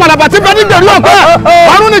ẹlẹ́sẹ̀ pàlàbà tí bẹ́ẹ̀ nígbèrú ọ̀pẹ́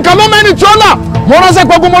ọ̀run nìkan ló mẹ́ni tí ó là mo ránṣẹ́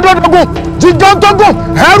pé ogun mọ́dọ́dọ́gùn jíjọ́ tógùn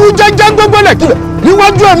ẹrú jẹ́jẹ́ gbogbo lẹ̀kílẹ̀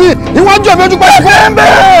níwájú ẹ̀mí ojú pàṣẹ fún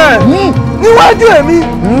bẹ́ẹ̀. níwájú èmi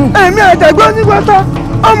Àjàgbé Onigba Ota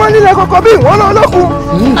ọmọ nílẹ̀ kọ̀kọ́ bí ìwọ́n lọ lọ́kùn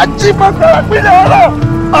àjíbọ̀kàrà pínlẹ̀ ọ̀rọ̀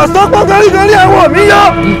ọ̀sọ́pọ̀ gẹ́rígẹ́rí àwọn mi yọ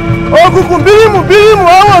òkùnkùn bírímù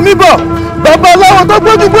àwọn mi bọ̀ babaláwo tó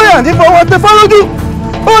gbójú bóyá ní fọwọ́ tẹ fọ́lójú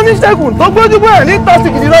oníṣègùn tó gbójú bóyá ní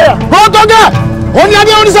tásìkìdì lọ́yà. ó tó gẹ́ ó ní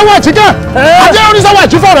adé oníṣẹ́wọ̀ àtìkẹ́ adé oníṣẹ́wọ̀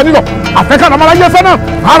àtìfọ́ rẹ̀ nílò àfẹ́kà nàmọ́lá yẹ fẹ́ náà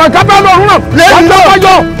àràká bẹ́ẹ̀ lọ́rùn náà wọ́n tó bá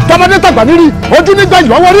yọ tọmọdé tàgbà nírí ojú nígbà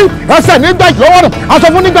ìlọ́wọ́ rí ẹsẹ̀ nígbà ìlọ́wọ́ rẹ̀ aṣọ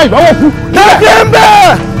fún nígbà ìlọ́wọ́ kú. dẹ́gbẹ́ ń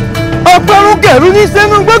bẹ́ẹ̀ ọ̀pẹ̀rún gẹ̀rú ní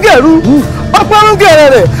sẹ́nu gbọ́gẹ̀rú ọ̀pẹ̀rún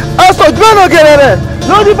gẹ̀rẹ̀rẹ̀ aṣojú ọ̀nà gẹ̀rẹ̀rẹ̀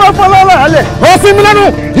lórí bá fọlọ́lá alẹ̀. òfin mi lẹ́nu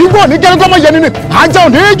ìwọ ní kẹ́rin tó mọ yẹn nínú àjà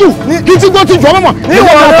òní jù kí tí gbó ti jọ mọ́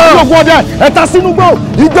ìwọ náà tàbí ògùn ọdẹ ẹ̀ta sínú gbó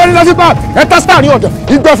ìgbẹ́rin lẹ́fípa ẹ̀ta sáàrin ọ̀dẹ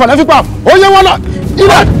ìgbẹ́fà lẹ́fípa ó yẹ wọn lọ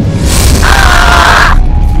ilẹ̀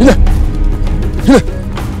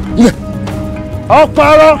ilẹ̀.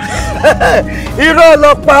 ọ̀pọ̀rọ̀ irọ́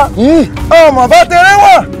ọlọ́pàá ọmọ bá tẹ̀rẹ̀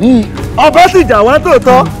wà ọba sì jà wá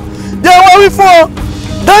tòótọ́ jẹ́ wọ́n wí fún ọ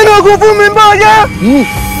dání ogun fún mi bá yá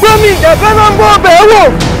gbọ́mí ìjàfẹ́ náà ń bọ́ ọbẹ̀ wò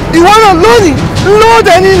ìwọ náà lónìí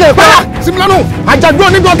lóòdẹ ní ilẹ̀ pa. Similanu Ajagbe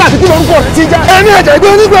Onigba Ota àti kí lorúkọ rẹ̀ ti jẹ́. ẹni Ajagbe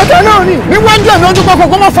Onigba Ota náà ni. níwájú ẹ̀mí ojú kọ́kọ́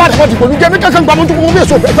kọ́ máa fa àdìpọ̀ dìpọ̀ ní jẹ́mi kankan gbàmú tó kọ́kọ́ bí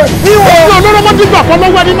èso pẹ́pẹ́. níwọ̀n ojú olóró mọ́ ti gbà pọ̀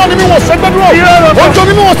lọ́wọ́ ẹni náà ni mi wọ́n sẹ́gbẹ́ dúró. ojú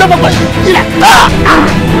ni mi wọ́n sẹ́gbẹ́ pẹ̀. ilẹ̀.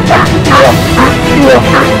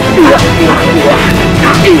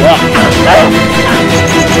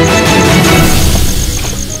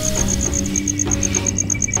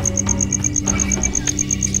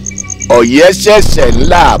 ọ̀yẹ́ ṣẹ̀ṣẹ̀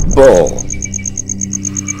ńlá bọ̀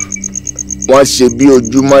wọ́n ṣe bí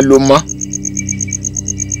ojúmọ́ ló mọ́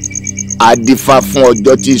adífá fún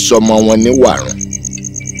ọjọ́ tí ìsọmọ wọn ní wàrùn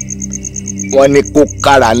wọ́n ní kó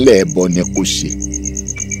kára ńlẹ̀ ẹbọ ni kó ṣe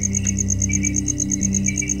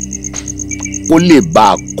kó lè bá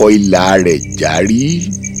a kọ ìlà rẹ̀ járí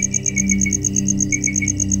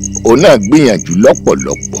òun náà gbìyànjú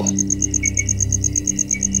lọ́pọ̀lọpọ̀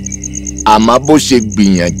àmọ́ bó ṣe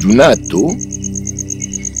gbìyànjú náà tó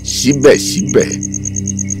síbẹ̀síbẹ̀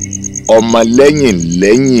ọmọ lẹ́yìn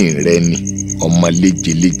rẹ ni ọmọ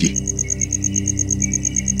léjeléje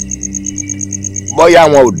bóyá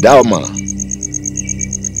wọn ò dá ọmọ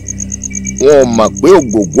wọn ò mọ̀ pé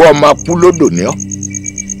ògògó ọmọ kú lódò ní ọ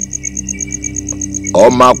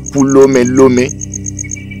ọmọ kú lómi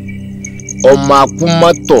ọmọ akú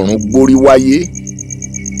mọ́tọ̀rún gbórí wáyé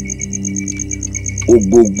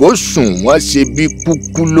ògògó sùn wọ́n ṣe bí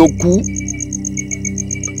kúkú ló kú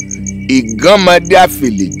ìgánmọdé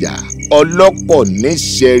àfìlìjà ọlọ́kọ̀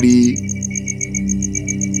níṣẹ́rí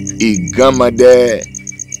ìgánmọdé.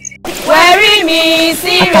 wẹ́rí mi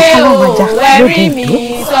síre o wẹ́rí mi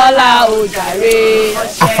sọ́lá o jàre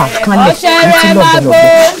ọ̀ṣẹ̀rẹ̀ máa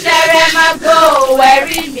gbó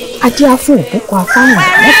wẹ́rí mi. ajé afún òkúkọ afáhùn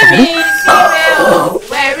mẹ́tàlí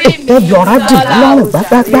ẹbí ọ̀rá dìbò lọ́rùn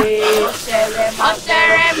gbágbágbá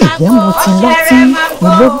ìyẹn mo ti lọ́tí mo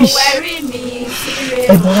lóbì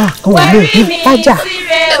ẹbọra kan ò lè rí tájà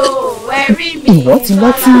ìwọ ti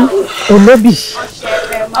lọ́tí olóbì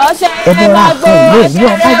ẹbọra kan ò lè rí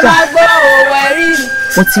ọbájà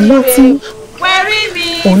mo ti lọ́tí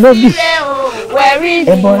olóbì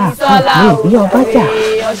ẹbọra kan ò lè rí ọbájà.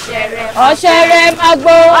 ọ̀ṣẹ̀rẹ̀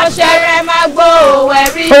máa gbó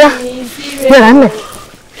wẹ̀rí mi síre. gbéra ńlẹ̀.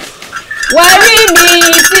 wẹ̀rí mi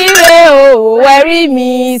síre o wẹ̀rí mi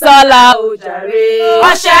sọ́lá o jàre.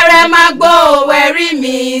 ọ̀ṣẹ̀rẹ̀ máa gbó wẹ̀rí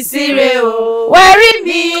mi síre o wẹ̀rí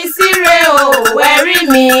mi síre o wẹ̀rí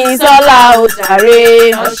mi sọ́lá o jàre.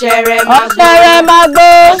 ọ̀ṣẹ̀rẹ̀ máa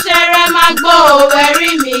gbó wẹ̀rí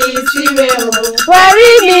mi síre o wẹ̀rí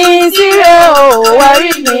mi síre o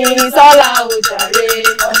wẹ̀rí mi sọ́lá o jàre.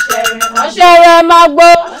 ọ̀ṣẹ̀rẹ̀ máa gbó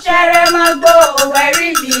wẹ̀rí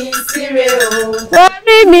mi síre o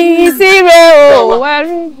wẹ̀rí mi síre o wẹ̀rí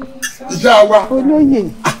mi. ìyá wa olóyè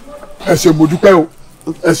ẹ ṣé mo dúpẹ́ o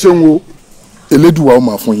ẹ ṣeun o elédùwà ó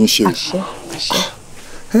máa fún yín ṣe o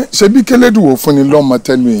ṣe bí kélédùwà fún ni lọ́mọ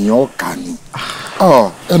tẹnu èèyàn ọ̀ka ni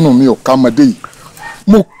ẹnu mi ò ká ọmọdé yìí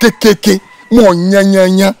mo kékeré mo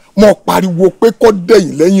yányányán mo pariwo pé kó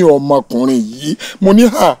dẹ̀yìn lẹ́yìn ọmọkùnrin yìí mo ní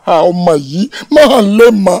ọmọ yìí máa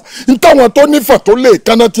lè mọ nítawọn tó nífọ̀ tó lè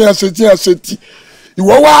kánná tí wọ́n ṣe tì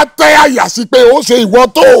ìwọ wá tẹ́ àyà sí pé ó ṣe ìwọ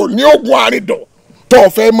tó ní oògùn àrídọ̀ tó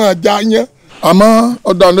fẹ́ máa já yẹn àmọ́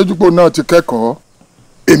ọ̀dọ̀ àlejòpọ̀ náà ti kẹ́kọ̀ọ́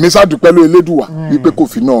èmi ṣàdúpẹ́ ló elédùwà wípé kò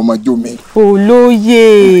fi náà ọmọ jó mi. olóyè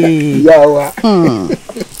ìyá wa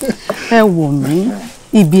ẹ wò mí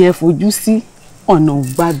ibi ẹ fojú sí ọ̀nà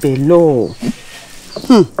ògbàbẹ̀ lọ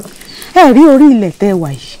ẹ rí orí ilẹ̀ tẹ́ wà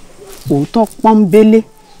yìí òótọ́ pọ́nbélé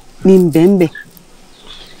ní bẹ́ẹ̀nbẹ́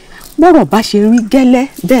bọ́rọ̀ bá ṣe rí gẹ́lẹ́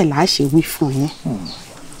bẹ́ẹ̀ là á ṣe wí fún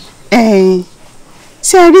yín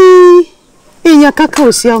ṣe rí èèyàn kankan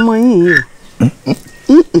ò sí ọmọ yìí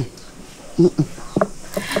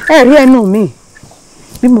ẹ rí ẹnu mi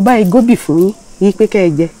bí mo bá igóbì fún yín yí pé kẹ́ ẹ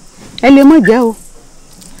jẹ ẹ lè mọ̀ jẹ́ o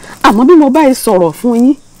àmọ́ bí mo bá sọ̀rọ̀ fún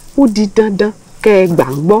yín ó di dandan kẹ́ ẹ gbà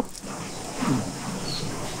ń gbọ́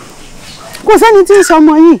kò sẹ́ni tí ń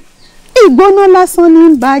sọmọ yìí ìgbóná lásán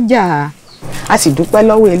ní bájà a sì dúpẹ́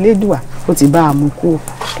lọ́wọ́ elédùà ó ti bá a mú kú.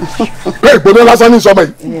 pé ìgbóná lásán ní sọmọ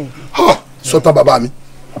yìí sọtàn bàbá mi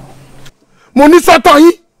mo ní sọtàn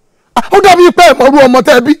yín ó dàbí pé ìmọ̀rú ọmọ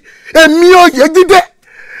tẹ́ bí èmi òye jíde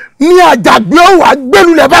ní àjàgbé òwò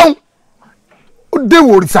àgbélulẹ̀ báwọn ó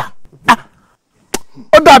déwò òrìṣà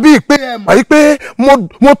ó dàbí pé ẹ mọ̀ yí pé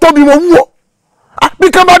mo tóbi mo wúwo bí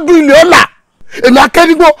ká bá dún ilé ọ̀la èmi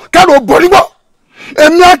akẹ́nigbó kẹ́rù òbọ̀ nígbó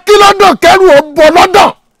èmi akílọ́dọ̀ kẹ́rù òbọ̀ lọ́dọ̀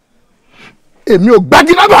èmi ò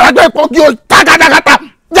gbági lábọ̀ àrágbẹ́ ìpọ́n kí o tágàdàgàtà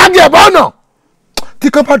jáde ẹ̀bọ̀ ọ̀nà tí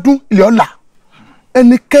ká bá dún ilé ọ̀la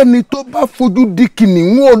ẹnikẹ́ni tó bá fojú di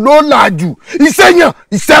kìnìún olóòlàjù iṣẹ́ yàn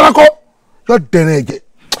iṣẹ́ ẹranko yóò dẹ̀rẹ̀ ẹ̀jẹ̀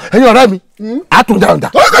ẹ̀yin ọ̀rẹ́ mi àtúnjà ọ̀dà.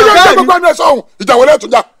 ọ̀gá gbogbo ẹni ẹ̀ sọ̀hún ìjà wọlé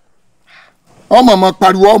ẹ̀túnjà ọmọ ọmọ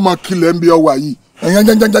pariwo ọmọ kilẹ̀ ń bí ọwà yìí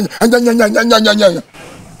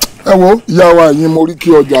ẹ wo ìyá wa ẹ̀yin mo rí kí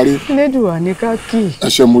ọjà rẹ. lédùá ní ká kì í. ẹ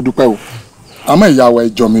ṣé mo dúpẹ́ o àmọ́ ìyá wa ẹ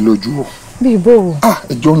jọ mi lójú o. bí ibo o.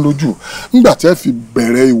 ẹ jọ ń lójú nígbà tí ẹ fi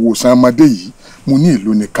bẹ̀rẹ̀ ìwòsàn ọmọdé yìí mo ní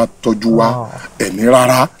ìlú ni ká tọ́jú wa ẹni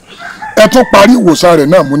rárá ẹ tún parí ìwòsàn rẹ̀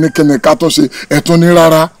náà mo ní kí ni ká tó ṣe ẹ tún ní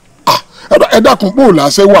rárá ẹ dákun pé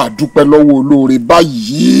òlàṣẹ wà dúpẹ́ lọ́wọ́ olóore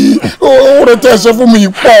báyìí oore tẹ́ ẹ ṣe fún mi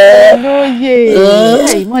pọ̀. olóyè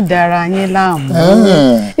ìmọ̀ dára yín láàmú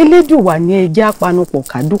elédùwà ní ẹjẹ́ apanupọ̀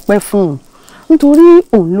ká dúpẹ́ fún un nítorí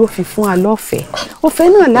òun ló fi fún wa lọ́fẹ̀ẹ́ ọ̀fẹ́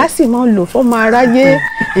náà lásì máa ń lò fọ́mọ aráyé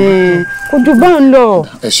kò jù bá ń lọ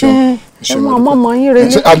ẹ̀wọ̀n ọmọ yín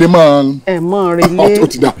relé ẹ̀mọ́ relé. ó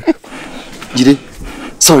ti dà. Jídé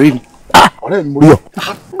sọ̀rí mi. ọ̀rẹ́ mi mo rí ọ.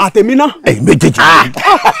 àtẹ̀mí náà. ẹ̀yin méjèèjì.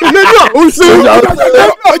 ilé náà ó ń ṣe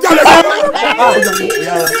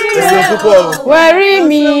wẹ̀rí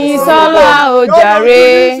mi sọ́lá o jàre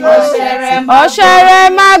ọ̀ṣẹ̀rẹ̀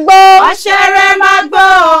máa gbó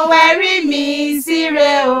wẹ̀rí mi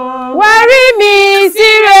síre o wẹ̀rí mi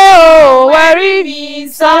síre o wẹ̀rí mi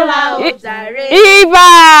sọ́lá o jàre ibà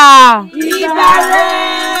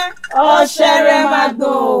rẹ̀ ọ̀ṣẹ̀rẹ̀ máa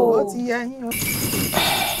gbó.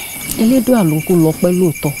 elédùà ló kú lọ pẹ́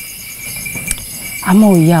lóòótọ́ àmọ́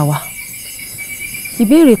ìyá wa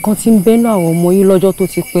ìbéèrè kan tí ń bẹ́nu àwọn ọmọ yìí lọ́jọ́ tó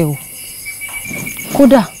ti pẹ́ o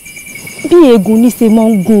kódà bí eegun níṣe máa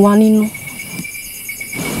ń gún wa nínú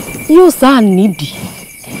yóò sáà nídìí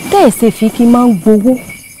tẹ́ ẹ̀ ṣe fi kí máa ń gbowó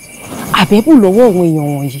àbẹ́bù lọ́wọ́ àwọn èèyàn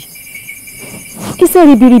wọ̀nyí iṣẹ́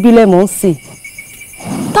ribiribi lẹ mọ̀ ń ṣe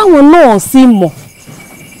táwọn náà sì mọ̀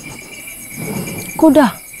kódà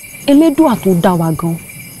elédùà tó dá wa gan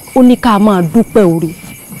ó ní ká máa dúpẹ́ oore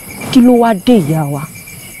kí ló wá dé ìyá wa.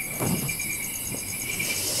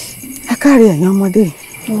 ẹ káre ẹ̀yin ọmọdé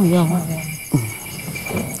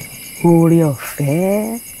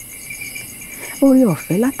oore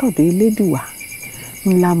ọ̀fẹ́ látọ̀dọ̀ elédùà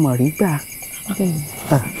ńlá mọ̀rí gbà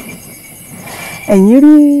ẹ̀yin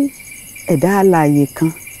rí ẹ̀dá alààyè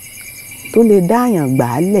kan tó lè dáàyàn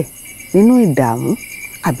gbàálẹ̀ nínú ìdààmú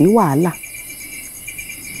àbí wàhálà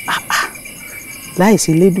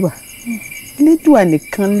láìsí elédùà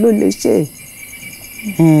nìkan ló lè ṣe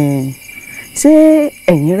ṣé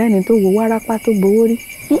ẹ̀yin rẹ́ni tó wo wárápá tó gbowó rí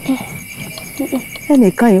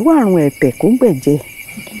ẹnìkan yìí wà àrùn ẹ̀tẹ̀ kó gbẹ̀jẹ̀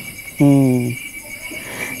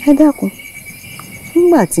ẹ dákun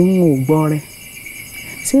nígbà tí n ò gbọ́ rẹ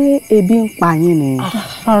ṣé ebi ń pa yín ni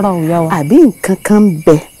àbí nǹkan kan ń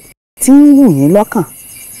bẹ tí ń wù yín lọ́kàn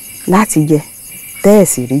láti jẹ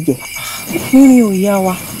tẹ́ẹ̀sì rí jẹ. mírin ò yá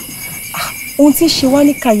wa ohun tí ń ṣe wá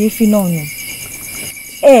ní kàyéfì náà nù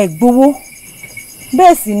ẹ gbowó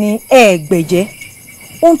bẹ́ẹ̀ sì ni ẹ gbẹ̀jẹ́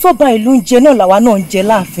ohun tó bá ìlú ń jẹ náà làwa náà ń jẹ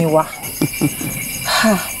láàfin wa.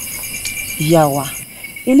 ìyá wa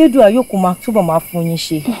elédùà yóò kó máa túbọ̀ máa fún yín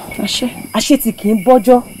ṣe àṣetì kì í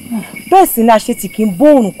bọ́jọ́ bẹ́ẹ̀ sì ni àṣetì kì í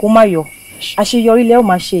bóòrùn kó má yọ àṣeyọrí lẹ́ ò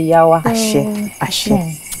máa ṣe ìyá wa.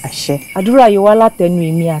 àṣẹ. àdúrà yìí wá látẹnu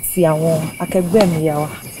èmi àti àwọn akẹgbẹ́ mi ìyá wa.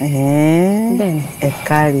 ẹ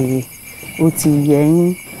káre ó ti yẹ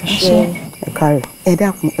yín ẹ káre ẹ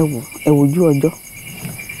dákun ẹ wojú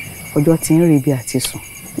ọjọ́ tí ń rebi àti sùn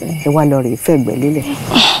ẹ wá lọ rèé fẹ̀gbẹ́ lélẹ̀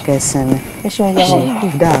kẹsàn-án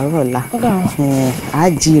dàárọ̀ la á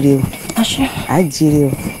jíire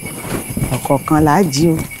o ọ̀kọ̀ọ̀kan là á jí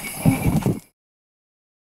o.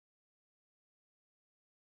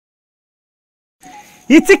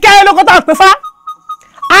 ìtìkẹ́ lókọ́tà pé fá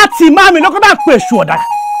àti màmí lókọ́tà pé èṣù ọ̀dàrà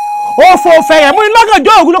òfò fẹ̀yẹ̀ mú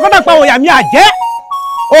lọ́gànjọ́ òru lókọ́tà pa òyà mi àjẹ́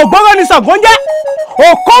ògbóró ní Ṣàngó ń jẹ́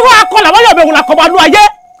òkóró akọlà wáyọ̀ bẹ̀rù làkọ̀bọ̀ ọdún ayé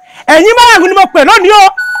ẹ̀yin márùn-ún ni mo pè lónìí o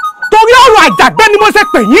torí ọ̀rọ̀ Àjàgbé ni mo ṣe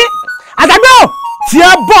pè yín Àjàgbé ò tí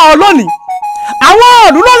ẹ bọ́ ọ lónìí àwọn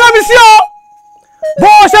òòlù ló rán mi sí o bó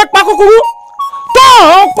o ṣe pa kúkúrú tó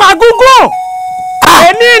ń pa gúngún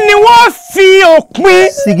ẹni ni wọ́n fi òpin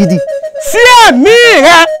sí ẹ̀mí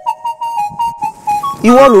rẹ.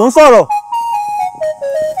 ìwọ ló ń sọ̀rọ̀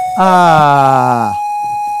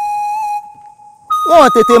wọ́n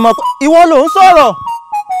tètè mọ̀ pé ìwọ ló ń sọ̀rọ̀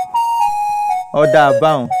ọ̀dà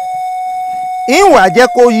àbáhùn ìwà jẹ́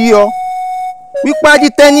kó yí ọ wípé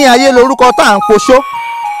ajítẹ́ ní ayé lórúkọ tá à ń poṣó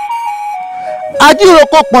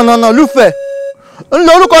ajíròkọ pọ̀nànà lúfẹ̀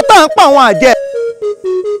ńlórúkọ tá à ń pa àwọn àjẹ́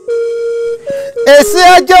èsì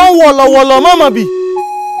ẹjẹ́ ń wọ̀lọ̀wọ̀lọ̀ mọ́mọ́bì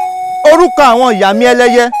orúkọ àwọn ìyá mi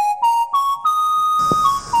ẹlẹ́yẹ.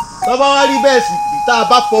 tọ́ba wá rí bẹ́ẹ̀ sì tá a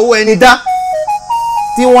bá fọwọ́ ẹni dá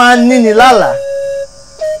tí wọ́n á níni lálàá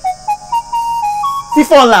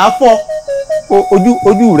fífọ́ là á fọ́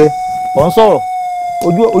ojú rẹ ọ̀ ń sọ̀rọ̀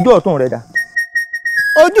ojú ọ̀tún rẹ dà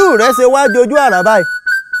ojú rẹ ṣe wá di ojú àrà báyìí.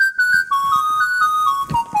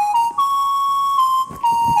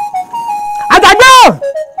 Àjàgbé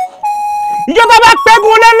ìjọba bá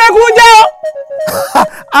pẹ́gun lẹ́lẹ́gún jẹ́ o.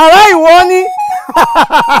 ara ìwọ ni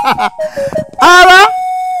ara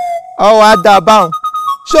ọwọ́ àdàbàhùn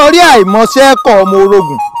sórí àìmọ̀ṣẹ́ ẹ̀kọ́ ọmọ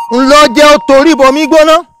orogún ńlọ jẹ́ ó torí bọmí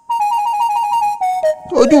gbóná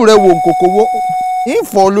ojú rẹ wò kòkó wo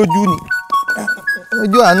ìfọ́ lójú ni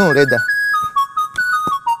ojú àánú rẹ dà.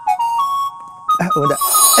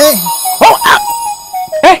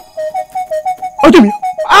 ojú mi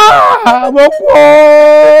mo kú o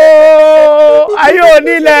ayé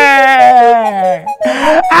onílẹ̀.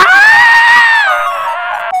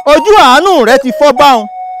 ojú àánú rẹ ti fọ́ báwọn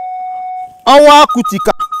ọwọ́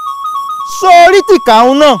akutìkà sórí tìkà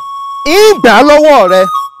òun náà ìgbà lọ́wọ́ rẹ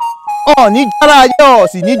ọ̀ọ́ni jára ayé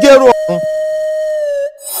ọ̀sì ní jẹ́rọ ọ̀run.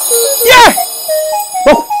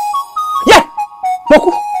 mo kú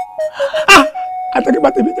àtẹ̀kẹ́ bá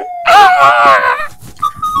tèmi jẹ́.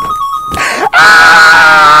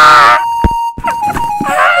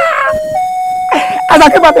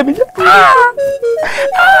 àtẹ̀kẹ́ bá tèmi jẹ́.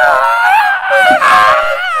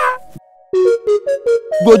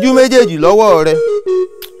 gbojú méjèèjì lọ́wọ́ rẹ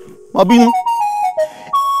mọ bínú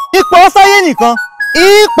ipa sáyé nìkan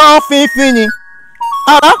ipa fínfín ni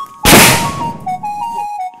ara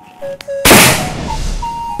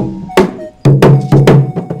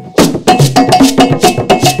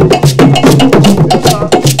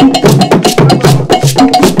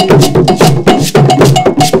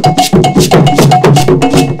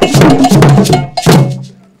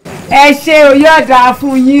yóò dáa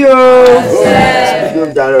fún yín o.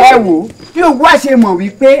 Ẹ wò bí òwú àṣẹ mọ̀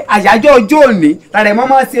wípé àyájọ́ ọjọ́ òní làrẹ̀ mọ́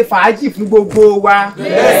máa ń ṣe fàájì fún gbogbo wa.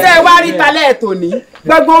 Ṣé wá rí talẹ̀ tòní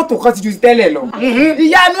gbogbo òtò kan ti ju tẹ́lẹ̀ lọ.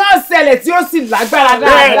 Ìyanu ọ̀sẹ̀lẹ̀ tí ó sì lágbára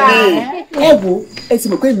dáadáa. Ẹ wò ẹ sì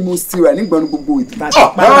mọ̀ pé mo sì wà nígbọ̀nù gbogbo ètò tá a ti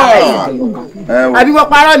pa. Àbí wọ́n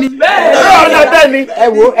parọ́ ni. Bẹ́ẹ̀ ni. Ẹ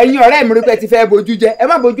wò ẹ̀yin ọ̀rẹ́ mi rí pé ti fẹ́ bojú jẹ ẹ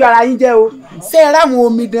má bojú ara yín jẹ o. Ṣé ẹ ráwọn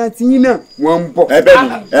omidan tiyín náà wọ́n ń bọ̀. Ẹ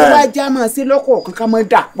wá já máa ṣe lọ́kọ̀ọ̀kan ká mọ́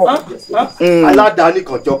dà pọ̀. Aládàáni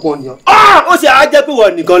kan jọpọ̀ ni ó ṣe á jẹ́ pé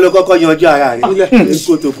wọ́n nìkan ló kọ́kọ́ yanjú ara rẹ̀ ní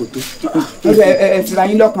kòtòkòtò. Ẹ fira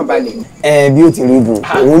yín lọ́kàn balẹ̀. Bí ó ti rí dùn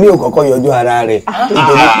òun ní òkọ́kọ́ yanjú ara rẹ̀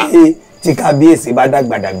nítorí pé tí kábíyèsí bá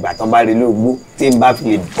dàgbàdàgbà tán bá rí lóògbó tí n bá fi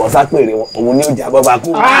lè bọ́ sápèrè wọn òun ní òjà bọ́ bá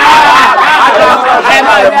kú.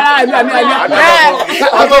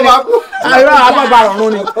 Àbọ̀bà ọ̀run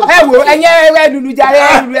ni. Ẹ wo ẹyẹ ẹ lulu jàre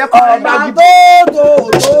ẹ lulu ẹ kọ́ ẹ bá gbé.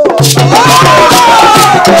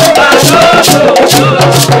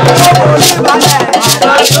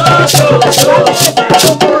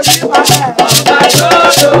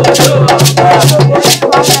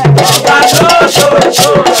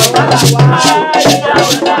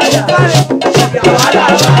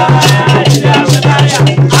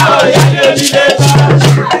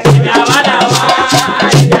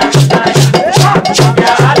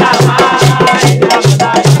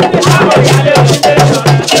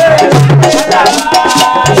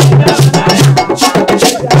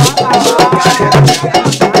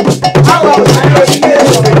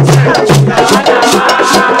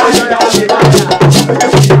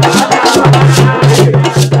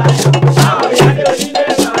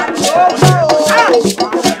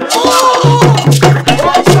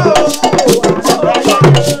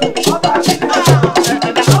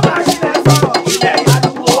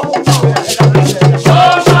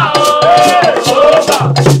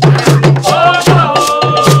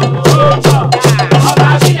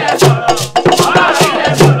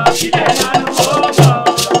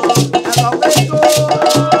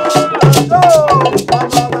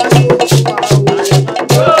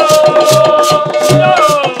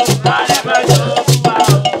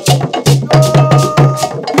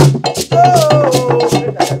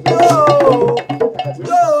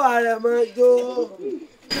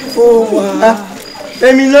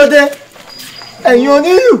 Èmi ló dé ẹ̀yin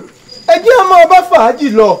onílù ẹ jẹ́ ọmọ ọba fàájì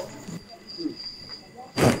lọ.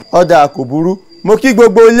 Ọ̀dà kò burú mo kí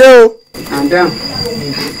gbogbo ilé o.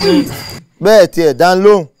 Bẹ́ẹ̀ tiẹ̀ dá ń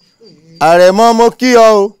lóhùn àrẹ̀mọ mo kí ọ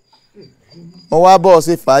o. Mo wá bọ́ ọ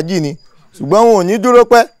ṣe fàájì ni ṣùgbọ́n wọn ò ní dúró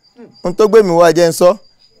pẹ́ n tó gbé mi wá jẹ́ ń sọ.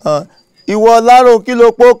 Ìwọ Ọlárónkẹ́ ló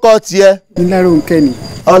pọ́ kọ́ tiẹ̀. Ọlárónkẹ́ ni.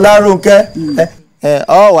 Ọlárónkẹ́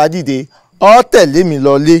ọ wá dìde ọ tẹ̀lé mi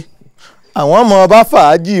lọ lé àwọn ọmọ ọba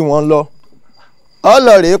fàájì wọn lọ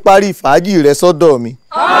ọlọ́rẹ̀ẹ́ parí fàájì rẹ sọ́dọ̀ mi.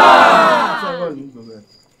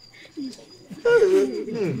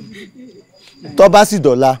 Tó bá sì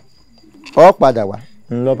dọ̀la ọ padà wá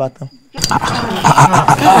ńlọ bá tán.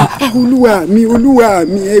 Olúwa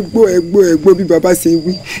mi ẹ gbọ́ bí bàbá ṣe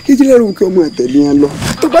wí kíjí lẹ́rù kí ọmọ àtẹ̀lé yẹn lọ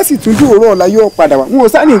tó bá sì tún dúró ọ̀la yóò padà wá wọn ò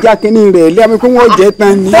sáà ní ìjà kínní rẹ̀ lé àmì pé wọ́n jẹ́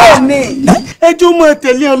tán ni. Bẹ́ẹ̀ni ẹjọ́ mọ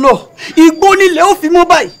àtẹ̀lé yẹn lọ igbó nílẹ̀ ó fi mọ́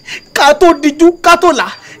báyìí ká tó dijú ká tó là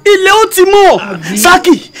ilé ó ti mọ̀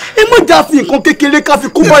Sákì ẹ mọ̀ já fi nǹkan kékeré ká fi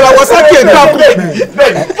kú bára wa Sákì ẹ̀ gbà fún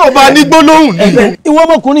ọba ní gbólóhùn ni. Ìwọ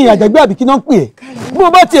ọmọkùnrin Àjàgbé àbí kí náà ń pè é bó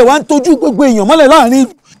bá tiẹ̀ wá ń tọ́jú gbogbo èèyàn mọ́lẹ̀ láàrin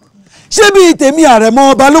ṣé bí tèmi Àrẹ̀mọ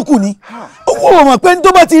ọba lókù ni owó ọmọ pé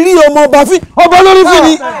tó bá ti rí ọmọ ọba fín ọba lórí fín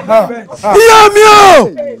ni. Ìyá mi o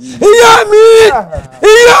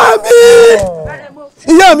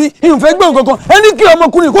ìyá mi ìfẹ́ gbọ́n kankan ẹni kí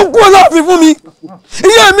ọmọkùnrin kó kú ọláàfin fún mi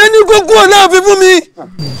ìyá mi ẹni kó kú ọláàfin fún mi.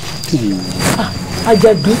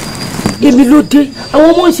 Àjàgbé èmi ló dé àwọn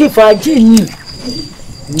ọmọ ń ṣe fàájì ni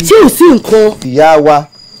tí ò sí nǹkan. Ìyá wa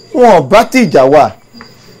wọn bá tìjà wà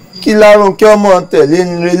kí Lárónkẹ́ ọmọ tẹ̀lé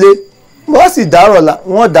ń relé wọ́n sì dárọ̀ la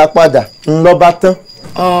wọ́n dá padà ńlọ bá tán.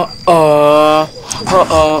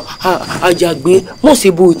 Àjàgbé mọ̀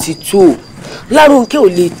ṣe bó ti tó Lárónkẹ́ ò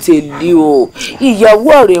lè tẹ̀lé o ìyàwó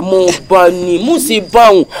Àrẹ̀mọ ọba ni mú sí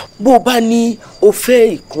báwọn bó bá ní o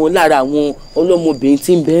fẹ́ ìkan lára àwọn ọlọ́mọbìnrin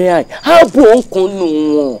tí ń bẹ̀rẹ̀ àì ààbò nǹkan nù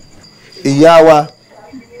wọn. Ìyá wa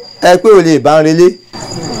ẹ pé o lè bá ń relé.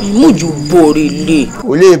 ìmújú bọ̀ relé.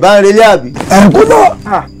 o lè bá ń relé àbí. ẹ̀kú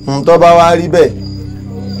náà. tó bá wá rí bẹ́ẹ̀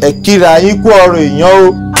ẹ kíra yín kú ọ̀rọ̀ èèyàn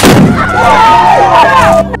o.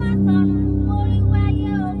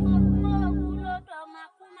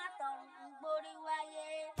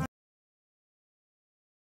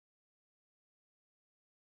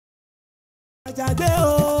 Àjàgbé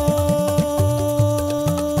o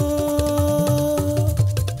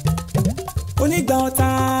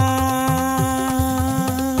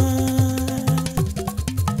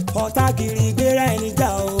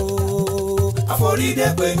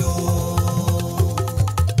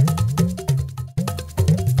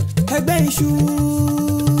ẹgbẹ́ iṣu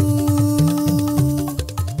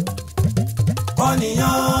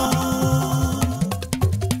kọ́niyàn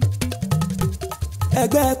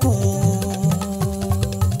ẹgbẹ́ kùn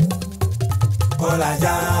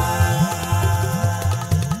kọ́lájà.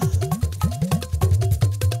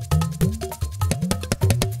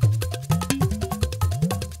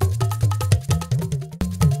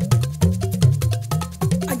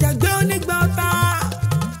 Àjàgbé Onigba Ota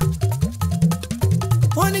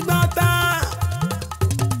Onigba Ota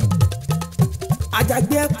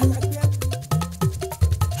Àjàgbé ẹkùn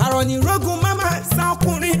àrọ̀nì rógun máma sa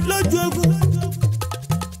ọkùnrin lójú ogun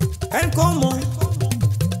ẹni kò mọ̀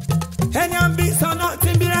ẹni àbí sọ̀nà tí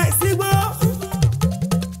ń bíra ìsígbó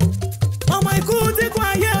ọmọ ikú tí kò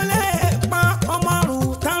ayé olè pa ọmọ ọrùn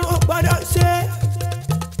táwọn gbọ́dọ̀ ṣe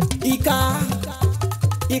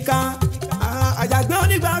ìka Àjàgbé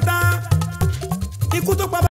Onigba Ota ikú tó pa.